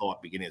originally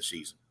thought beginning of the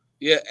season.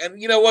 Yeah,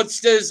 and you know what,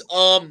 Stiz?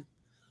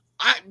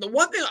 The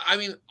one thing,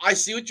 I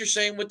see what you're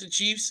saying with the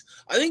Chiefs.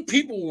 I think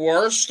people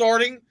were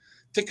starting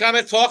to kind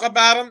of talk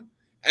about them.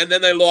 And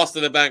then they lost to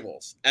the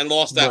Bengals and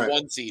lost that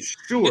one seed.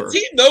 Sure. The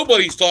team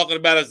nobody's talking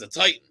about is the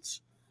Titans.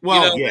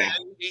 Well, yeah.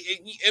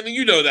 I mean,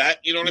 you know that.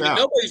 You know what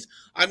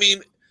I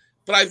mean?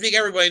 But I think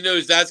everybody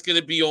knows that's going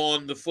to be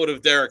on the foot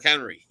of Derrick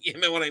Henry. You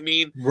know what I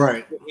mean?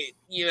 Right.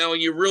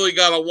 And you really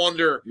got to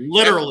wonder.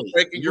 Literally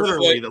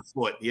the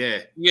foot. Yeah.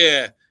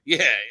 Yeah.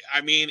 Yeah.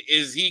 I mean,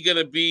 is he going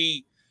to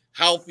be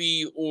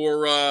healthy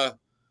or,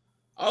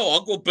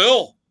 Uncle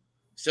Bill?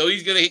 So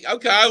he's going to –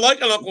 okay, I like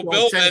an Uncle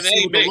Bill. And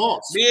hey,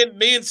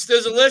 me and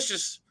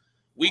Stizzalicious,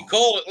 we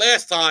called it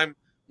last time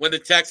when the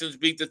Texans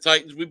beat the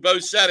Titans. We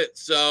both said it.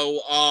 So,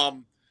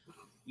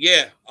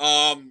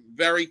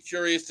 very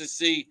curious to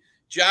see.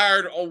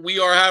 Jared, we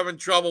are having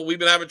trouble. We've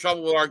been having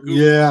trouble with our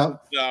Google. Yeah.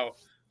 So,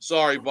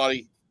 sorry,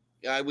 buddy.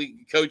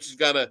 Coach has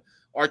got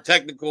our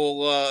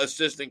technical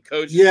assistant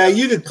coach. Yeah,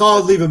 you can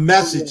call, leave a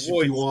message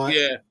if you want.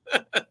 Yeah.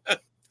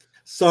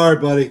 Sorry,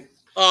 buddy.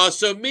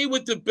 So me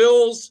with the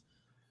Bills –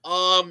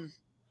 I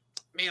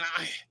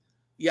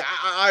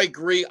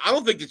agree. I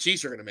don't think the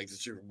Chiefs are going to make the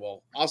Super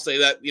Bowl. I'll say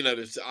that.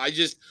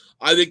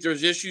 I think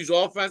there's issues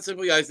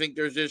offensively. I think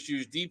there's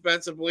issues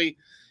defensively,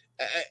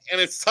 and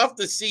it's tough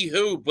to see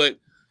who. But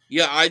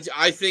yeah,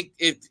 I think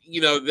if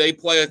they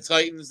play a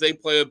Titans, they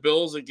play a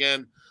Bills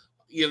again.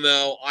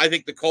 I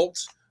think the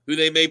Colts, who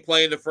they may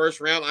play in the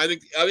first round. I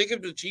think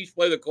if the Chiefs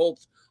play the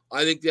Colts,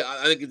 I think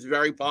it's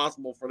very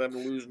possible for them to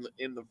lose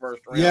in the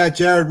first round. Yeah,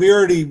 Jared, we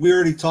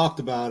already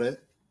talked about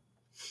it.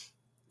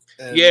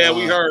 And,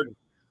 we heard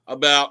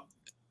about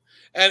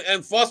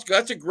and Fusco.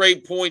 That's a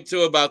great point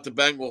too about the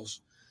Bengals.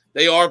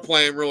 They are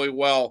playing really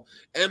well,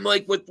 and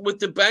like with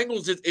the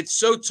Bengals, it's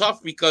so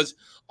tough because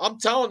I'm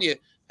telling you,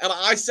 and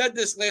I said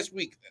this last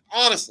week.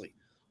 Honestly,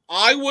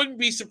 I wouldn't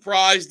be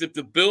surprised if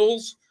the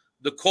Bills,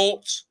 the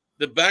Colts,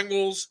 the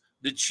Bengals,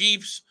 the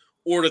Chiefs,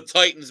 or the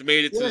Titans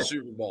made it to the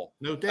Super Bowl.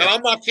 No doubt. And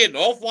I'm not kidding.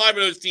 All five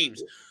of those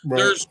teams. Right.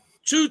 There's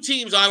two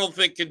teams I don't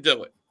think can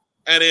do it,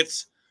 and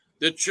it's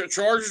the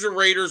Chargers or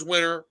Raiders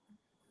winner.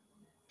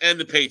 And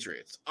the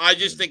Patriots. I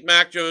just think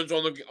Mac Jones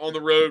on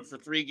the road for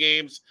 3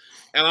 games,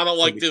 and I don't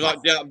like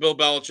Bill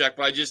Belichick,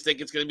 but I just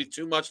think it's going to be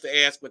too much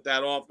to ask with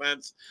that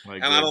offense.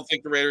 And I don't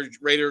think the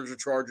Raiders or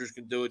Chargers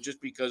can do it just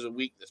because of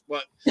weakness.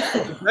 But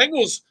the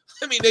Bengals,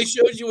 they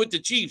showed you with the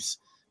Chiefs.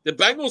 The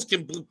Bengals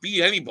can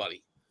beat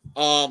anybody,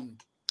 and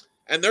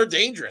they're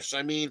dangerous.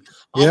 I'm a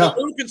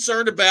little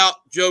concerned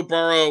about Joe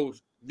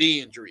Burrow's knee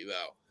injury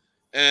though.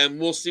 And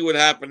we'll see what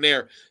happened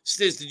there.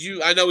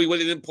 Stiz, I know he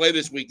didn't play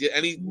this week. Did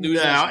any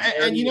news? No,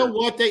 and you know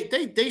what?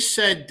 They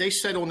said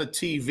on the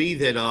TV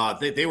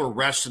that they were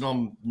resting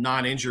him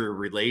non-injury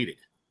related.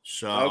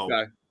 So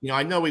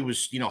I know he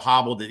was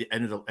hobbled at the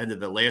end of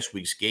the last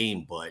week's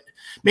game, but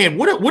man,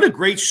 what a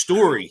great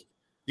story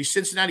the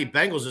Cincinnati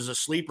Bengals as a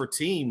sleeper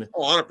team.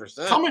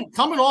 100%.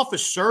 Coming off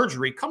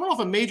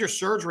a major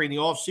surgery in the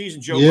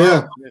offseason, Joe Yeah.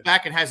 Burrow comes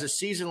back and has a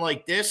season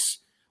like this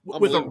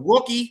with a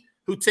rookie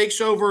who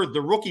takes over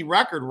the rookie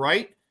record,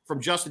 right,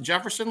 from Justin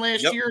Jefferson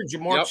last year and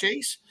Jamar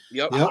Chase.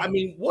 Yep. I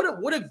mean,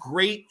 what a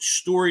great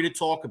story to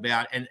talk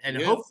about, and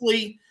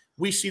hopefully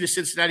we see the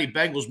Cincinnati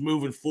Bengals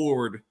moving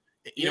forward,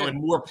 in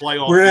more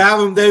playoffs. We're gonna have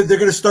them. They're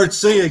gonna start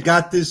singing.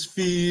 Got this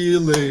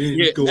feeling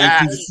going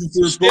to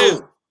the Super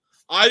Bowl.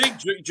 I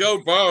think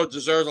Joe Burrow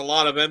deserves a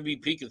lot of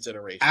MVP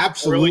consideration.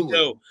 Absolutely. I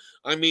really do.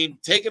 I mean,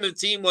 taking a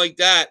team like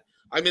that.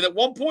 I mean, at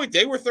one point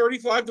they were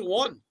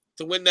 35-1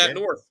 to win that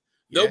North.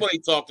 Nobody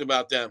talked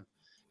about them.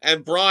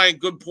 And Brian,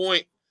 good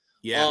point.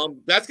 Yeah,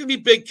 that's gonna be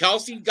big.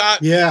 Kelsey got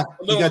he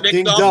got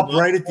dinged up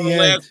right at the end.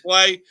 Last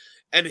play,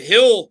 and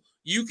Hill,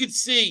 you could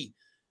see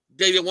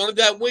they wanted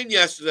that win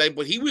yesterday,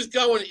 but he was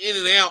going in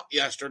and out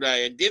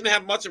yesterday and didn't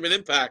have much of an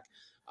impact.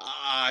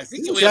 I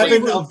think he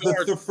 7 of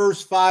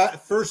the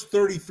first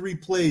 33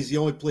 plays, he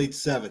only played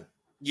 7.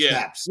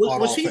 Snaps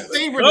was he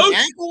favored an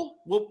ankle?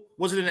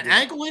 Was it an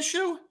ankle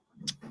issue?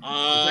 Is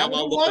that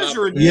what it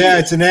was?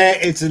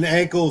 It's an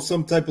ankle,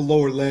 some type of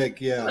lower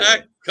leg. Yeah.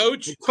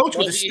 Coach with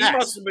the he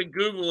must have been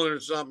Googling or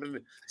something.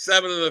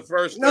 7 of the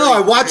first. No,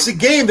 I watched the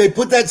game. They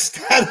put that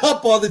stat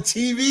up on the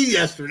TV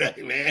yesterday,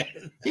 man.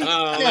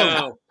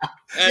 No.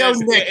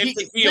 Nick,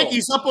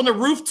 he's up on the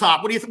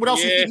rooftop. What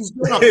else do you think he's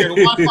doing up there? The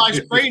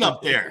Wi-Fi's great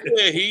up there.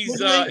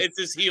 Yeah, it's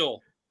his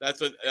heel. That's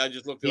what I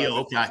just looked at.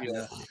 Okay.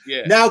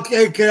 Yeah. Now,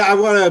 I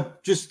want to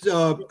just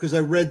because I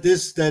read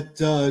this that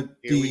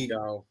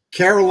the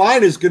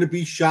Carolina is going to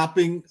be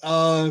shopping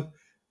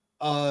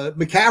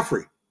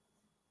McCaffrey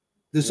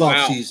this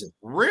offseason.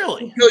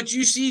 Really? Coach,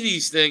 you see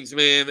these things,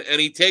 man, and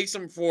he takes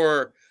them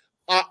for.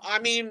 I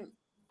mean,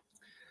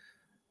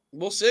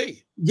 we'll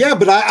see. Yeah,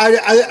 but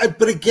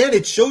but again,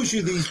 it shows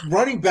you these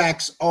running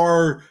backs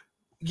are.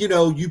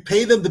 You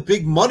pay them the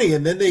big money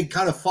and then they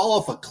kind of fall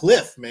off a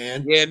cliff,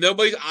 man. Yeah,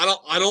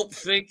 I don't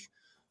think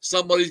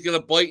somebody's going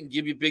to bite and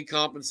give you big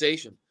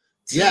compensation.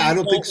 Teams I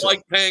don't think so.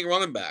 Like paying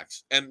running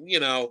backs, and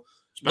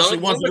especially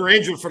ones that are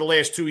injured for the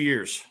last 2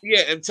 years.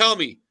 Yeah, and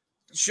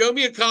show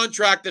me a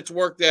contract that's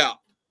worked out.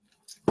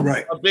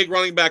 Right, a big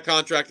running back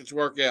contract that's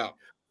worked out.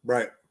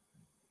 Right.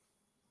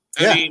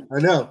 I mean, I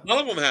know none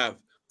of them have.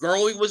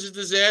 Gurley was a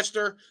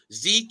disaster.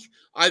 Zeke,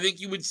 I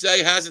think you would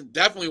say, hasn't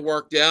definitely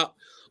worked out.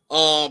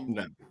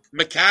 No.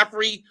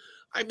 McCaffrey,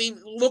 I mean,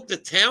 look, the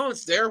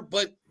talent's there,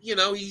 but he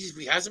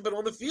hasn't been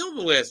on the field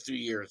the last 2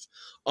 years.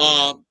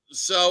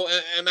 So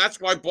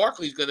that's why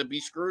Barkley's going to be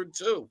screwed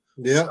too.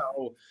 Yeah.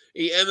 So,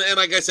 and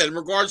like I said, in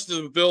regards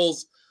to the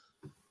Bills,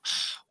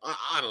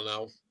 I don't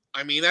know.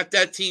 I mean,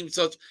 that team.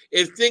 So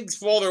if things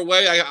fall their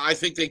way, I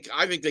think they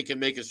can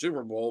make a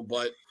Super Bowl,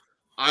 but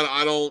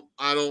I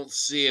don't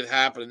see it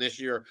happening this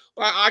year.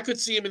 I could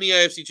see him in the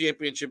AFC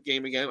Championship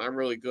game again. I'm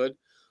really good.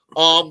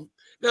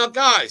 Now,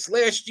 guys,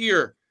 last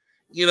year,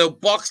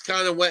 Bucks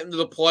kind of went into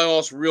the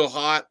playoffs real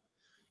hot.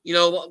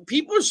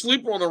 People are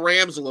sleeping on the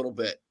Rams a little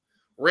bit.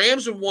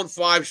 Rams have won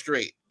 5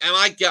 straight, and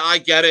I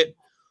get it.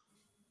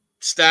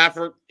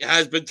 Stafford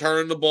has been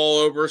turning the ball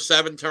over,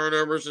 7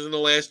 turnovers in the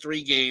last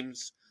 3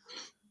 games.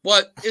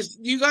 But do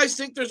you guys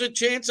think there's a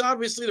chance?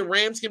 Obviously, the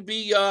Rams can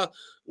be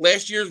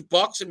last year's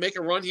Bucks and make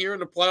a run here in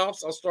the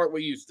playoffs. I'll start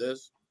with you,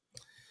 Stiz.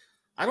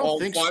 I don't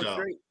think so.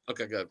 Straight?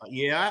 Okay, good.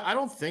 Yeah, I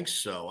don't think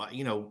so.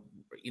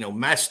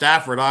 Matt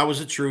Stafford, I was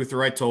a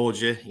truther. I told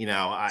you,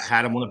 I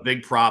had him on a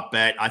big prop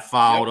bet. I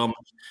followed him.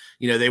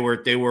 They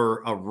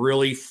were a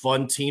really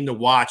fun team to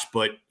watch,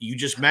 but you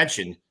just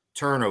mentioned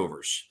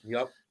turnovers.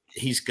 Yep.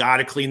 He's got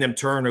to clean them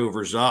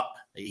turnovers up.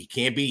 He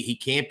can't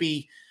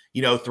be,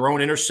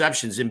 throwing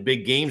interceptions in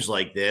big games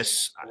like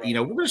this. Right.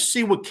 We're going to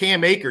see what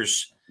Cam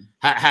Akers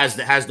has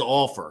to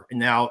offer. And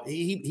now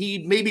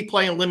he may be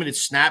playing limited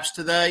snaps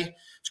today.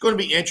 It's going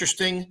to be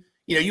interesting.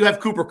 You have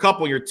Cooper Kupp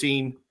on your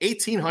team,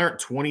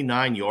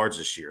 1,829 yards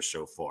this year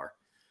so far.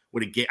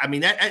 What a game! I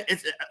mean,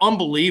 it's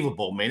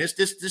unbelievable, man.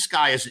 This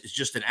guy is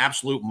just an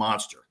absolute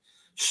monster.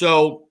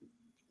 So,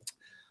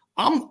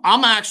 I'm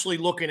actually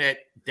looking at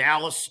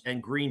Dallas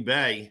and Green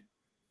Bay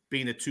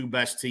being the 2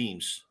 best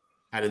teams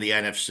out of the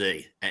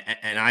NFC,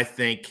 and I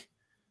think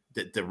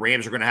that the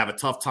Rams are going to have a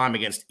tough time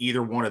against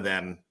either one of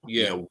them.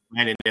 Yeah,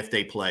 and if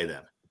they play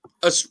them,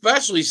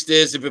 especially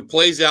Stiz, if it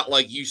plays out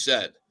like you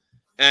said.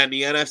 And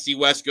the NFC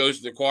West goes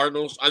to the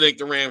Cardinals, I think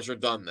the Rams are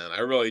done then. I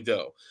really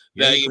do.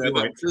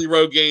 The 3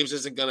 road games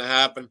isn't going to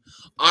happen.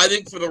 I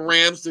think for the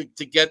Rams to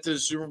get to the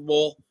Super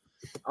Bowl,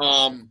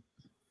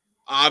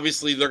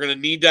 obviously they're going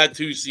to need that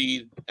 2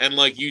 seed. And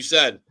like you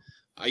said,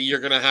 you're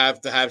going to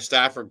have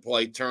Stafford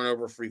play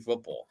turnover-free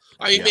football.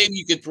 I mean, maybe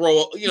you could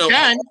throw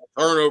a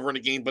turnover in a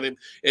game, but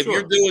if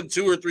you're doing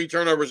 2 or 3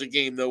 turnovers a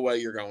game, no way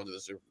you're going to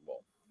the Super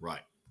Bowl.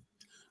 Right.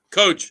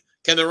 Coach,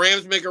 can the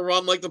Rams make a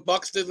run like the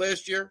Bucs did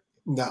last year?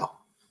 No.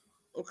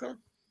 Okay.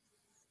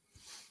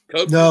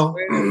 Coach, no,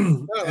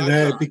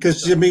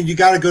 because you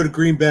got to go to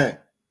Green Bay,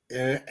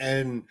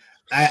 and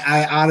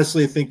I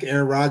honestly think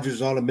Aaron Rodgers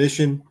is on a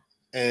mission,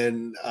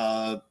 and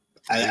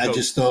I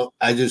just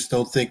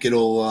don't think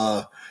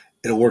it'll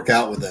work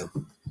out with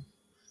them.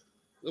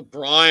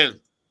 Brian.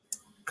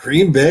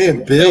 Green Bay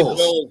and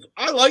Bills.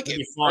 I like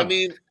it. I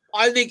mean,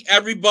 I think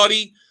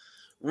everybody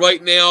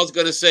right now is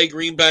going to say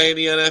Green Bay in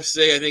the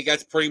NFC. I think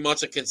that's pretty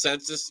much a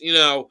consensus,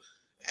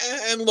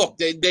 And look,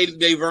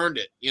 they've earned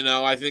it.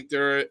 I think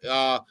they're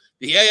the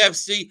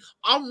AFC.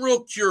 I'm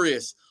real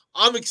curious.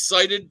 I'm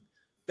excited.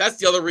 That's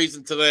the other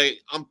reason today.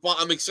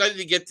 I'm excited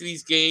to get to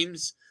these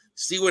games,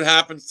 see what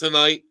happens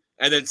tonight,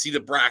 and then see the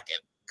bracket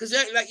because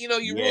you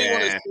really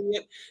want to see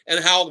it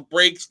and how it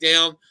breaks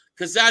down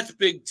because that's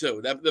big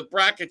too. The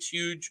bracket's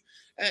huge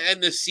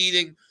and the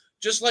seeding.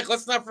 Just like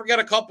let's not forget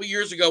a couple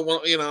years ago when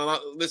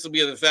this will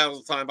be the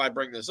 1,000th time I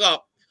bring this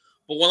up,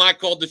 but when I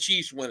called the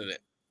Chiefs winning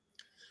it,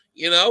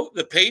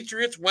 the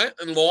Patriots went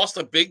and lost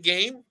a big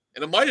game,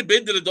 and it might have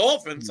been to the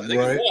Dolphins. I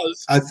think it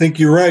was. I think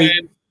you're right.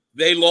 And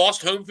they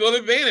lost home field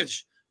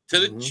advantage to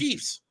the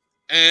Chiefs,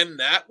 and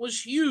that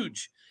was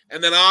huge.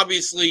 And then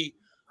obviously,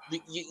 they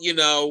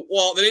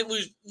didn't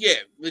lose. Yeah,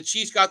 the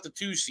Chiefs got the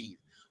 2 seed,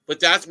 but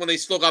that's when they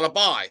still got a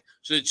bye.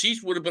 So the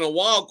Chiefs would have been a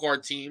wild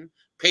card team.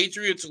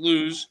 Patriots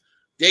lose.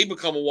 They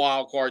become a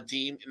wild card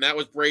team, and that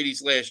was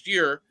Brady's last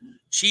year.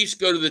 Chiefs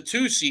go to the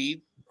 2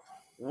 seed.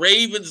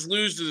 Ravens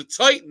lose to the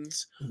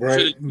Titans.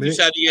 Right. So the Chiefs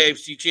had the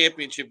AFC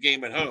Championship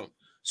game at home.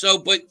 So,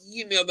 but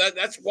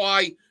that's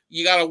why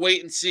you got to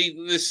wait and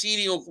see. The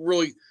seeding will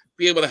really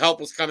be able to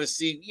help us kind of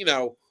see,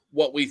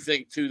 what we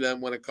think to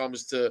them when it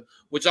comes to.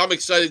 Which I'm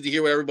excited to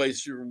hear what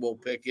everybody's Super Bowl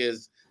pick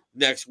is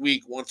next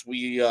week once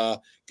we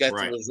get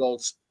the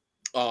results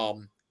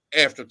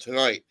after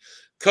tonight.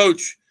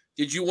 Coach,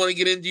 did you want to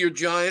get into your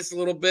Giants a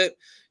little bit?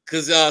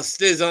 Because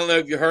Stiz, I don't know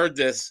if you heard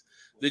this.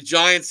 The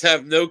Giants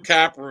have no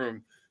cap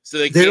room, so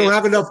they don't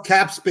have enough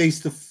cap space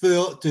to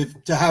fill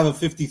to have a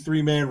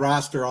 53-man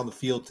roster on the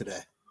field today.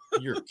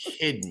 You're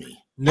kidding me.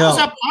 No, how's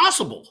that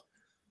possible?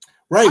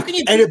 Right,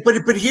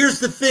 but here's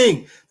the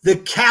thing: the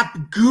cap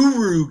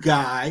guru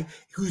guy,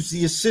 who's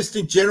the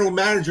assistant general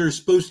manager, is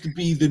supposed to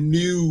be the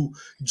new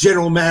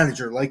general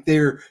manager. Like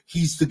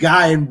he's the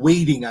guy in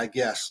waiting, I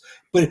guess.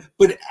 But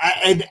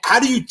and how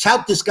do you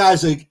tout this guy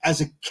as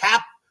a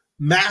cap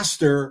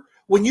master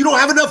when you don't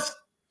have enough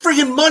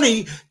friggin'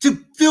 money to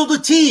fill the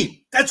team?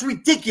 That's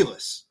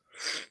ridiculous.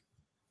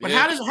 But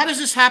how does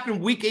this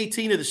happen week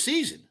 18 of the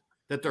season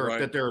that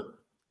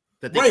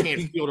they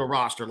can't field a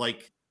roster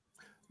like?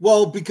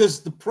 Well,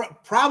 because the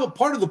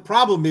part of the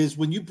problem is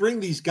when you bring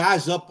these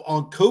guys up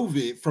on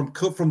COVID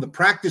from the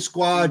practice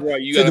squad to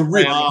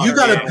the you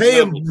got to pay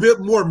them a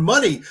bit more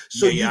money.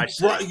 So you've had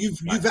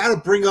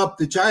to bring up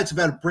the Giants have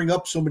had to bring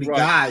up so many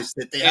guys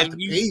that they have to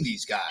pay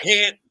these guys.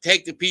 Can't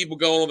take the people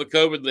going on the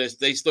COVID list;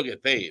 they still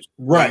get paid.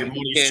 Right?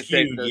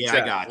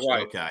 I got you.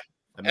 Right. Okay,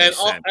 and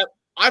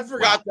I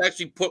forgot to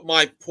actually put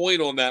my point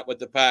on that with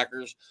the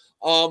Packers.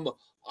 I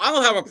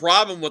don't have a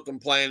problem with them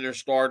playing their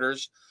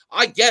starters.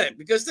 I get it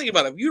because think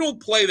about it. If you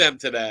don't play them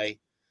today,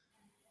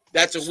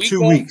 that's a week.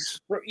 2 weeks.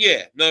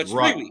 Yeah, no, it's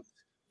 3 weeks.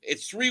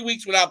 It's 3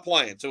 weeks without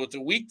playing. So it's a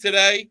week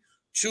today,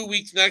 2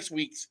 weeks next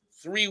week,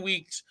 3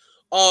 weeks.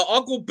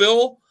 Uncle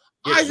Bill,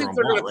 I think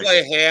they're going to play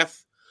a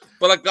half.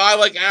 But a guy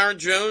like Aaron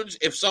Jones,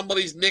 if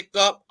somebody's nicked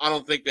up, I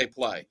don't think they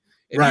play.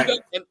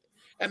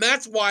 And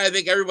that's why I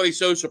think everybody's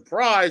so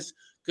surprised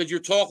because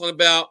you're talking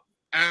about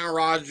Aaron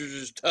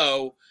Rodgers'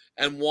 toe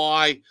and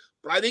why.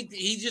 But I think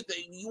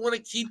you want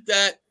to keep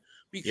that.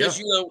 Because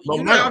if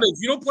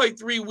you don't play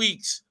 3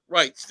 weeks,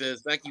 right,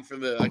 Stiz? Thank you for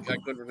I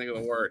couldn't think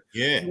of the word.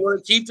 Yeah, you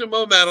want to keep the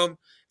momentum,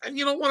 and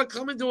you don't want to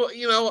come into a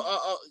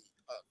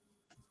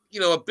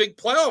big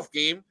playoff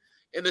game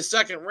in the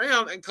second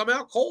round and come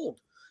out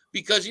cold.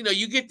 Because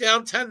you get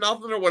down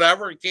 10-0 or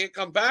whatever and can't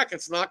come back.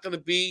 It's not going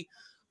to be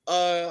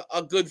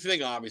a good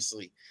thing,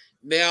 obviously.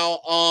 Now,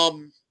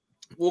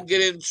 we'll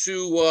get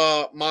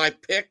into my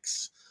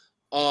picks.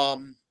 Let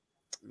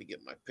me get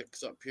my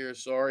picks up here.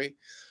 Sorry.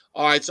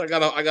 All right, so I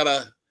got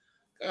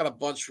a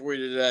bunch for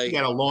you today. You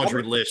got a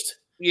laundry list.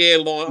 Yeah,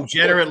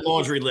 degenerate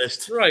laundry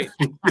list. Right.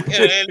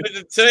 and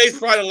today's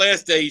probably the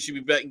last day you should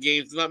be betting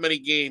games. There's not many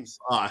games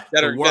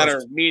that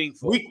are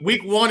meaningful.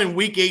 Week 1 and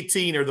week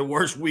 18 are the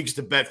worst weeks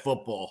to bet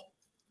football.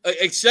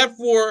 Except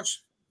for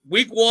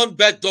week 1,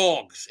 bet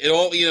dogs. It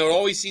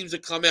always seems to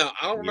come out.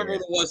 I don't remember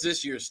what it was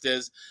this year,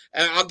 Stiz.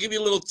 And I'll give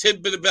you a little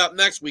tidbit about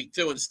next week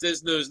too. And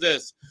Stiz knows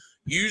this.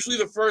 Usually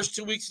the first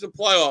 2 weeks of the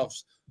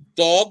playoffs,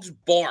 dogs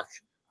bark.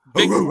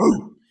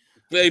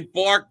 They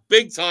bark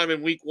big time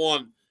in week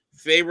 1.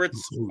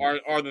 Favorites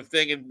are the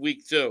thing in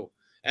week 2.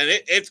 And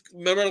it's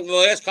remember the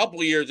last couple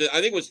of years,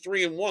 I think it was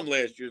 3-1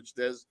 last year,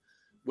 Stiz,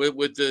 with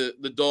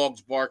the dogs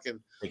barking.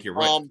 I think you're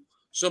right.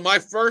 So my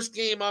first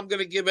game I'm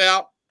going to give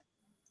out,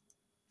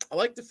 I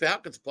like the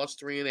Falcons plus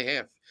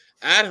 3.5.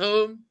 At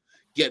home,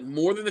 get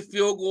more than a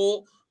field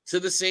goal to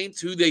the Saints,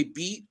 who they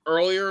beat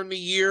earlier in the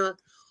year.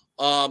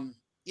 I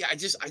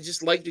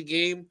just like the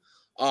game.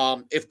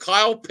 If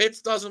Kyle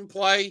Pitts doesn't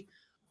play,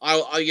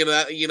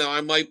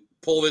 I might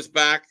pull this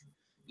back.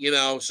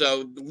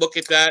 So look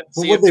at that.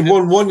 But they've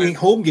won one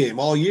home game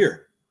all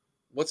year.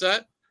 What's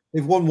that?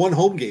 They've won one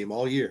home game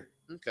all year.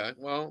 Okay,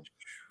 well,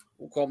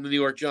 We'll call them the New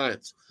York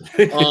Giants.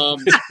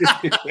 Don't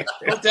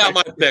doubt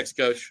my picks,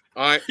 Coach.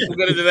 All right, we'll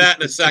get into that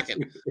in a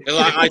second.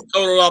 I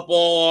totaled up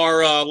all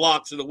our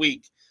locks of the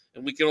week,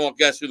 and we can all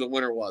guess who the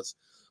winner was.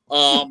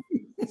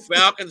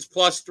 Falcons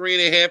plus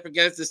 3.5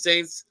 against the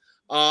Saints.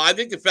 I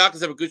think the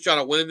Falcons have a good shot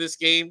of winning this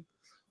game.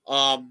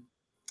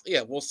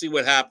 Yeah, we'll see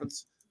what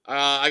happens.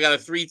 I got a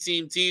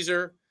 3-team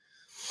teaser.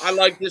 I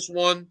like this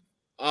one.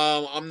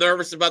 I'm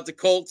nervous about the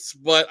Colts,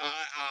 but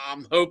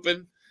I'm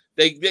hoping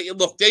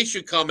they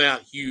should come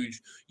out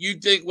huge.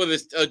 You'd think with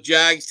a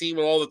Jags team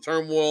with all the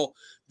turmoil,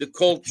 the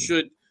Colts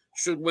should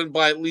win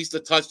by at least a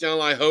touchdown,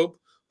 I hope.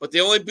 But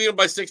they only beat them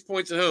by 6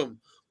 points at home.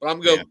 But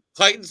I'm going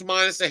Titans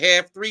minus a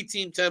half,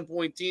 3-team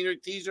 10-point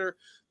teaser.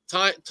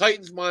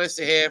 Titans minus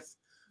a half,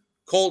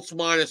 Colts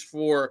minus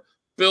 4,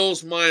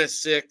 Bills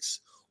minus 6.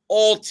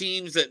 All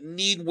teams that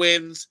need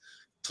wins.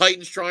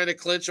 Titans trying to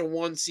clinch a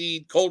 1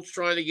 seed. Colts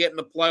trying to get in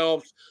the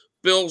playoffs.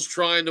 Bills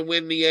trying to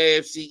win the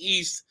AFC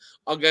East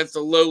against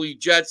a lowly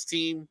Jets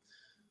team.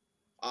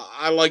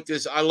 I like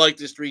this. I like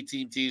this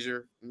 3-team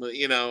teaser,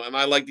 and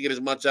I like to get as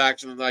much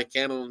action as I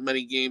can on as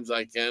many games as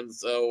I can.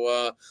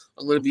 So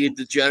I'm going to be a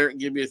degenerate and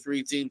give you a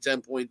 3-team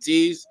 10-point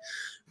tease.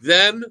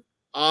 Then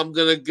I'm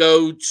going to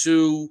go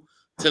to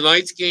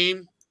tonight's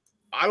game.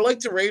 I like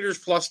the Raiders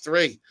plus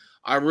 3.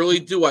 I really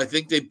do. I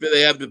think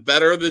they have the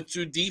better of the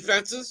two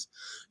defenses.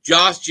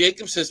 Josh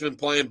Jacobs has been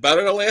playing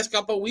better the last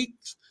couple of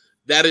weeks.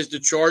 That is the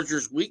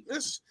Chargers'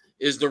 weakness,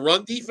 is the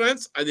run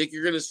defense. I think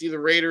you're going to see the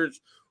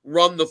Raiders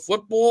run the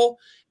football,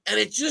 and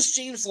it just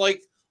seems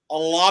like a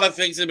lot of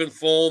things have been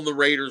falling the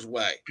Raiders'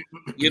 way.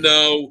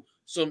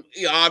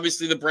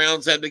 Obviously the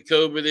Browns had the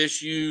COVID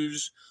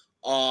issues.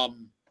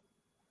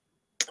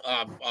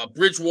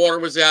 Bridgewater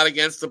was out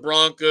against the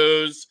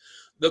Broncos.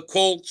 The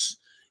Colts,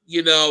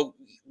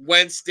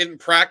 Wentz didn't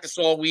practice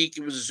all week.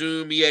 It was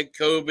Zoom. He had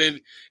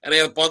COVID, and they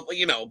had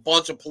a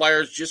bunch of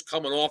players just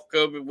coming off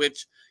COVID,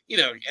 which,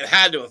 it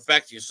had to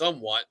affect you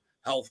somewhat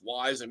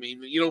health-wise. I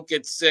mean, you don't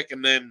get sick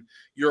and then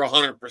you're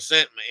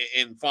 100%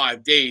 in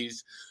 5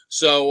 days.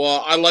 So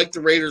I like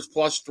the Raiders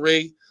plus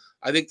 3.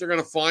 I think they're going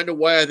to find a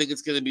way. I think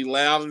it's going to be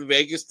loud in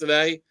Vegas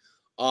today.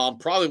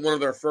 Probably one of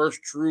their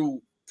first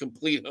true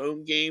complete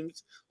home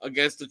games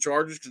against the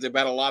Chargers because they've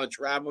had a lot of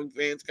traveling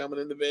fans coming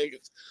into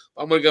Vegas.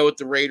 I'm going to go with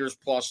the Raiders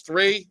plus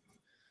 3.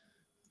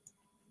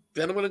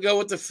 Then I'm going to go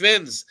with the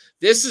Fins.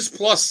 This is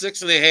plus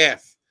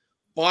 6.5.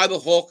 By the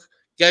hook,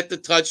 get the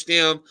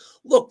touchdown.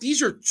 Look,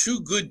 these are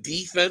two good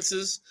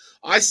defenses.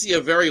 I see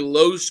a very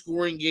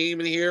low-scoring game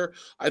in here.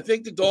 I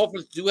think the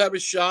Dolphins do have a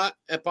shot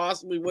at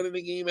possibly winning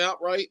the game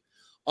outright.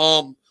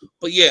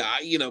 But yeah,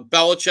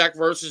 Belichick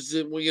versus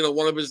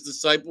one of his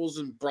disciples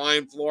and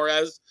Brian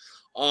Flores.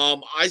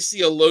 I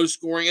see a low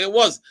scoring, and it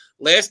was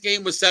last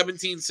game was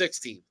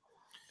 17-16,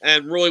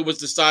 and really was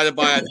decided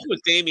by I think it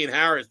was Damian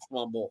Harris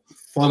fumble,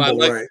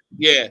 right?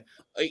 Yeah,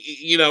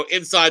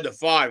 inside the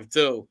 5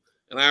 too.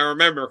 And I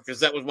remember because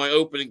that was my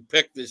opening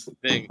pick this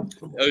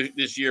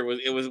year was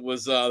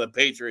the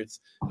Patriots.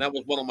 And that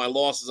was one of my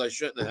losses I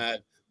shouldn't have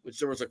had, which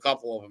there was a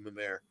couple of them in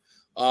there.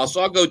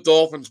 So I'll go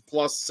Dolphins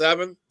plus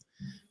 7.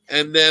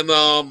 And then,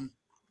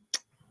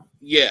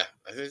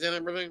 is that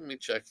everything? Let me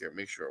check here.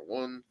 Make sure.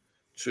 1,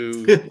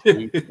 2,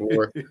 3,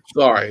 4.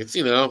 Sorry, it's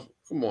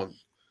come on.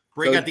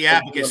 Bring out the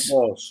abacus.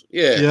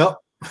 Yeah.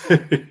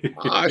 Yep.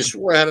 I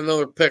swear I had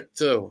another pick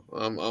too.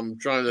 I'm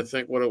trying to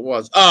think what it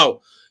was.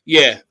 Oh,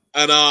 yeah.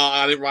 And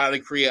I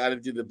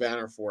didn't do the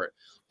banner for it.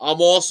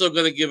 I'm also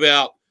going to give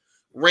out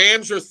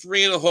Rams are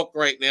 3 in a hook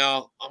right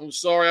now. I'm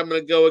sorry, I'm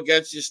going to go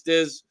against you,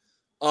 Stiz.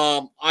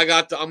 I'm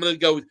going to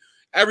go.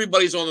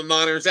 Everybody's on the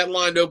Niners. That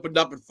line opened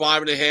up at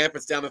 5.5.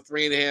 It's down to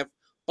 3.5.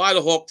 By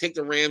the hook, take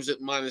the Rams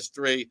at minus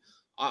 3.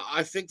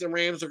 I think the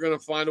Rams are going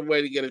to find a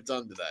way to get it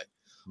done today.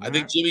 I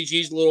think Jimmy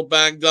G's a little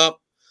banged up.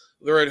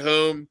 They're at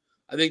home.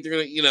 I think they're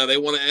going to, they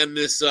want to end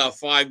this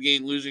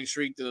 5-game losing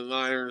streak to the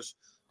Niners.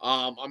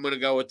 I'm going to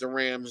go with the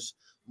Rams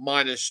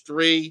minus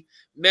 3.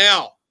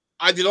 Now,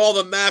 I did all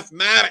the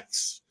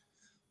mathematics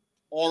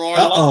on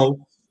our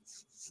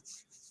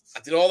I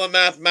did all the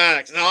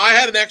mathematics. Now, I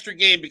had an extra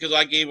game because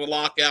I gave a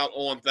lockout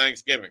on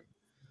Thanksgiving.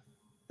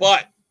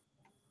 But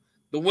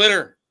the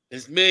winner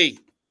is me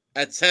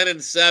at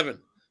 10-7,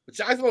 which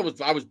I thought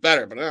I was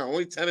better, but no,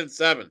 only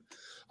 10-7.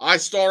 I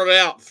started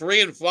out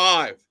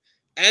 3-5,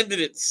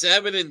 ended at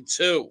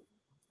 7-2.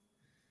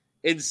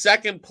 In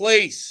second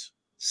place,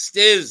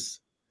 Stiz,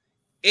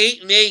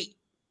 8-8.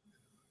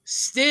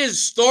 Stiz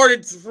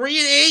started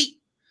 3-8,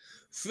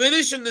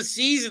 finishing the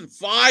season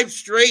 5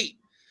 straight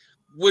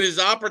with his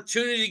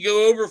opportunity to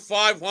go over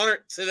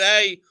 500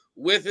 today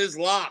with his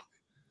lock.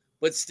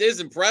 But Stiz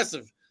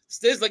impressive.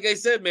 Stiz, like I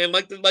said, man,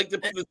 like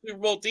the Super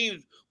Bowl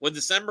teams, when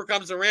December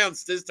comes around,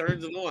 Stiz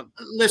turns it on.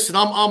 Listen,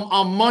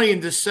 I'm money in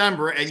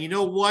December, and you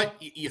know what?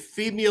 You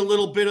feed me a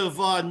little bit of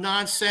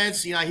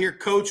nonsense. I hear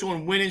Coach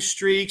on winning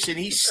streaks, and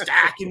he's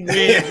stacking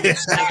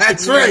wins.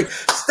 That's right,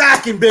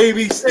 stacking,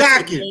 baby,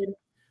 stacking.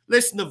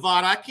 Listen,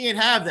 Nevada, I can't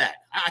have that.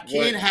 I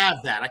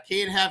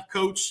can't have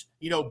Coach,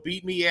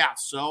 beat me out.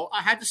 So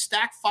I had to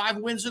stack 5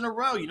 wins in a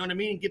row. You know what I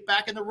mean? And get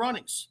back in the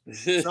runnings.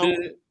 So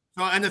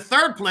So, and the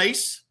third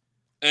place,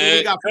 what do And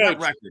we got for that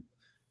record?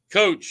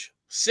 Coach,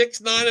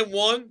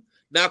 6-9-1.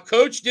 Now,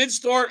 Coach did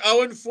start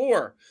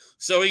 0-4.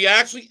 So he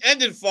actually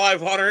ended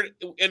 500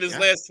 in his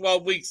last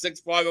 12 weeks,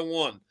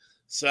 6-5-1.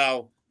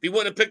 So if he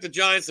wouldn't have picked the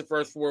Giants the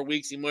first 4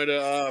 weeks, he might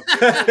have.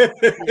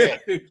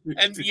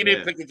 And you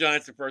didn't pick the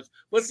Giants the first.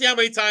 Let's see how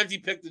many times he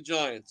picked the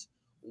Giants.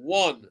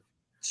 1,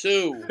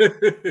 2.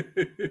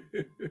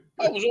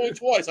 Oh, it was only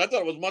twice. I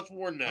thought it was much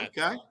more than that.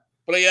 Okay.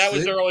 But yeah, that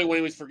was early when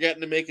he was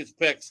forgetting to make his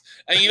picks.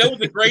 And you know what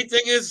the great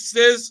thing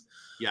is?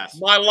 Yes.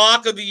 My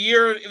lock of the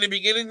year in the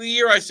beginning of the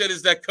year, I said,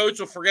 is that Coach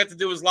will forget to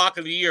do his lock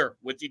of the year,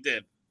 which he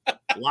did.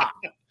 Lock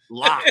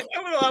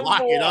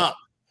it up.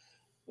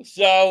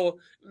 So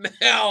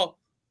now,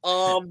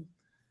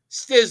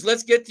 Stiz,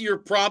 let's get to your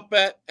prop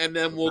bet, and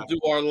then we'll do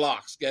our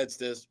locks. Get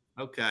Stiz.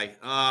 Okay.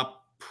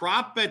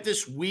 Prop bet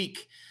this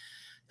week.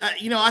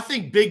 I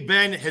think Big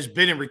Ben has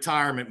been in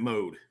retirement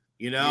mode.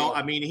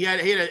 I mean, he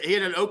had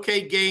an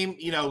okay game,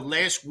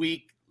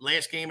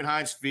 last game in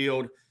Heinz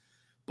Field.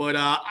 But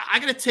I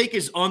got to take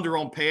his under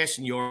on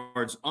passing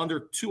yards, under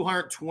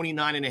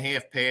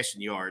 229.5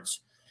 passing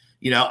yards.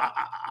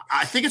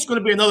 I think it's going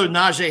to be another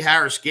Najee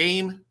Harris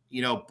game.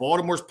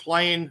 Baltimore's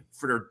playing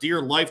for their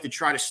dear life to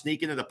try to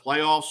sneak into the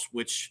playoffs,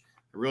 which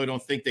I really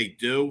don't think they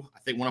do. I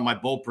think one of my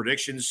bold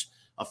predictions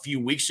a few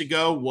weeks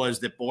ago was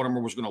that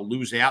Baltimore was going to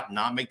lose out and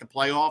not make the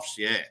playoffs.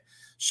 Yeah.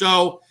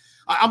 So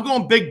I'm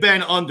going Big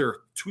Ben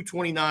under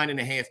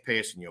 229.5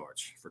 passing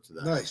yards for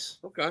today. Nice.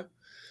 Okay.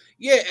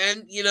 Yeah,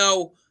 and,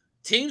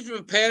 teams have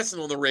been passing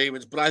on the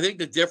Ravens, but I think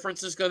the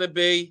difference is going to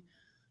be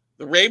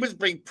the Ravens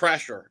bring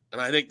pressure,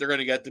 and I think they're going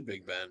to get to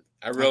Big Ben.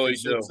 I really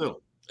do.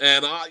 So.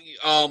 And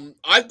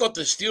I thought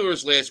the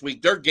Steelers last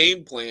week, their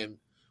game plan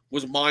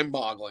was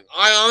mind-boggling.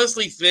 I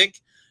honestly think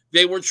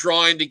they were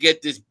trying to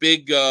get this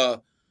big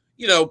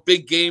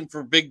game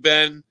for Big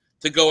Ben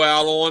to go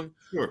out on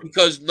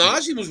because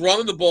Najee was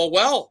running the ball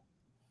well.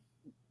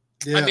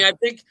 Yeah. I mean, I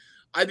think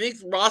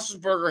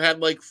Roethlisberger had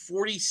like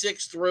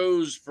 46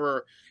 throws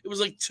for it was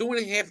like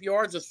 2.5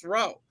 yards a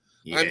throw.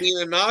 Yeah. I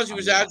mean, and Najee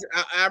was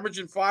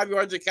averaging 5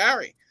 yards a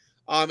carry.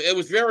 It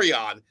was very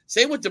odd.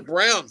 Same with the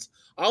Browns.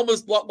 I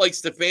almost thought like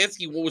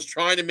Stefanski was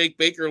trying to make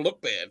Baker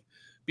look bad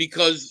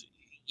because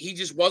he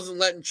just wasn't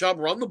letting Chubb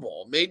run the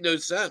ball. It made no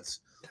sense.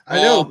 I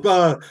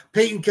know.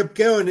 Peyton kept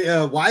going.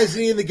 Why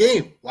isn't he in the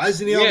game? Why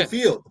isn't he on the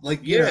field?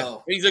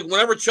 He's like,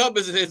 whenever Chubb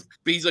isn't in,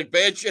 he's like,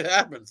 bad shit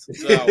happens.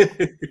 So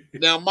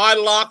now my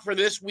lock for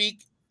this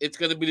week, it's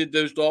going to be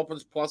those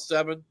Dolphins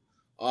 +7.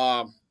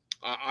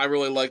 I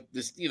really like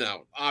this.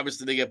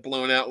 Obviously they get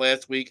blown out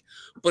last week,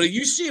 but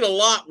you see it a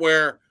lot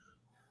where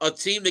a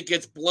team that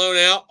gets blown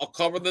out will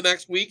cover the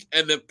next week,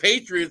 and the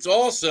Patriots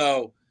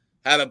also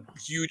had a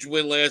huge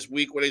win last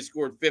week where they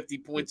scored 50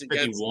 points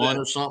against 51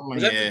 or something.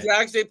 Was that the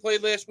Jags they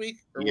played last week?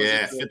 Or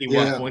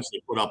 51 points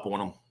they put up on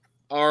them.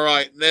 All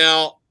right.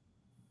 Now,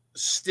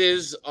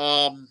 Stiz,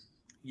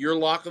 your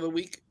lock of the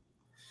week?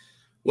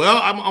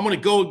 Well, I'm going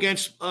to go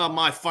against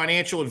my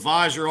financial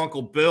advisor,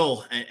 Uncle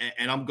Bill,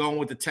 and I'm going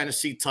with the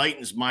Tennessee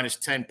Titans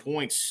 -10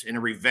 points in a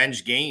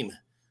revenge game.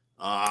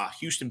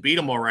 Houston beat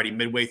them already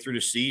midway through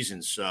the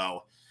season.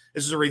 So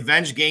this is a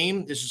revenge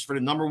game. This is for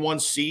the number 1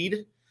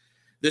 seed.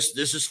 This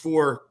is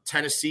for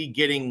Tennessee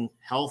getting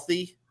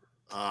healthy.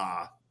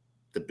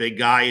 The big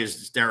guy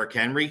is Derrick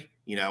Henry.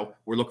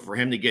 We're looking for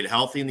him to get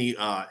healthy during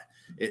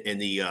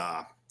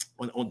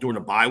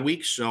the bye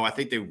week. So I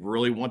think they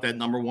really want that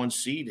number 1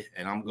 seed,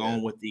 and I'm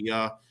going with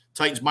the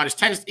Titans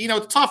 -10.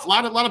 It's tough. A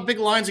lot of big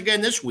lines again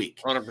this week.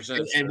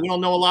 100%. And we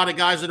don't know a lot of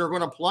guys that are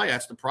going to play.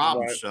 That's the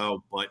problem. Right.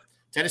 So, but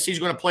Tennessee's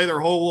going to play their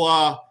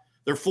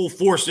full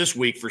force this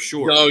week for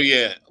sure. Oh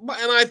yeah,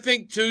 and I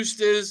think too,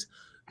 Stiz,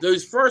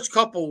 those first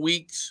couple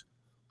weeks,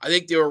 I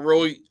think they were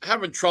really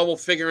having trouble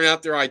figuring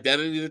out their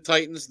identity. The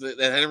Titans, that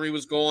Henry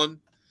was gone.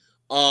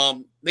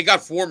 They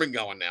got Foreman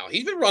going now.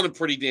 He's been running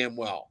pretty damn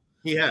well.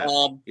 Yeah.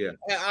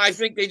 And I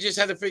think they just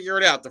had to figure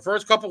it out. The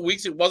first couple of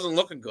weeks, it wasn't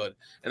looking good,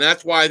 and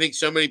that's why I think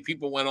so many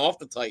people went off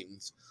the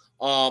Titans.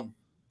 But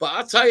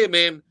I'll tell you,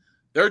 man,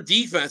 their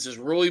defense has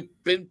really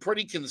been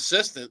pretty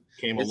consistent.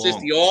 It's just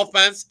the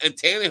offense, and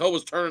Tannehill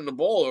was turning the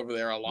ball over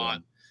there a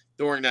lot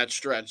during that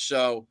stretch.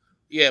 So,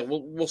 yeah,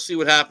 we'll see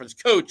what happens.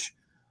 Coach,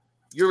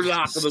 your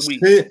lock of the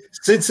week.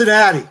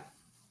 Cincinnati.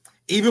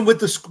 Even with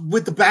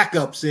the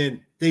backups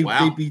in, they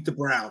beat the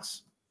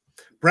Browns.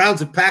 Browns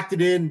have packed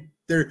it in.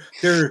 They're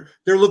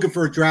looking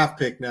for a draft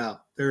pick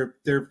now.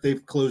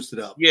 They've closed it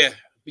up. Yeah.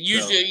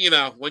 Usually,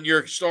 when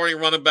you're starting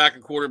running back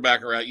and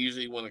quarterback are out,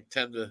 usually you want to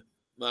tend to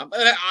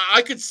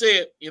I could see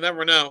it. You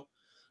never know.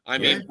 I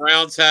mean,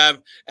 Browns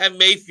have, and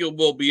Mayfield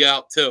will be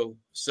out too.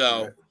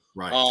 So,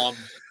 right. All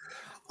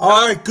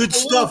right, good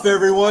stuff,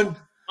 everyone.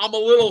 I'm a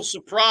little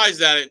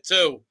surprised at it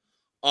too.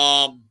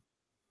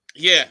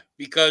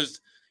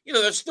 Because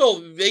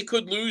they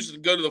could lose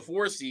and go to the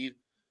 4 seed.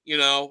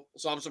 So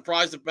I'm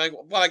surprised the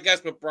Bengals. But I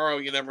guess with Burrow,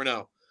 you never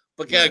know.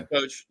 But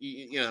Coach,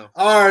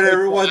 All right,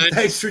 everyone.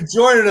 Thanks for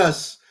joining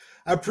us.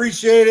 I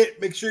appreciate it.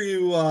 Make sure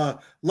you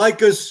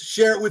like us,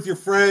 share it with your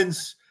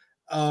friends.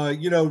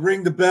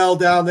 Ring the bell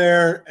down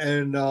there,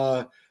 and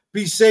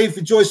Be safe.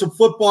 Enjoy some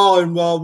football, and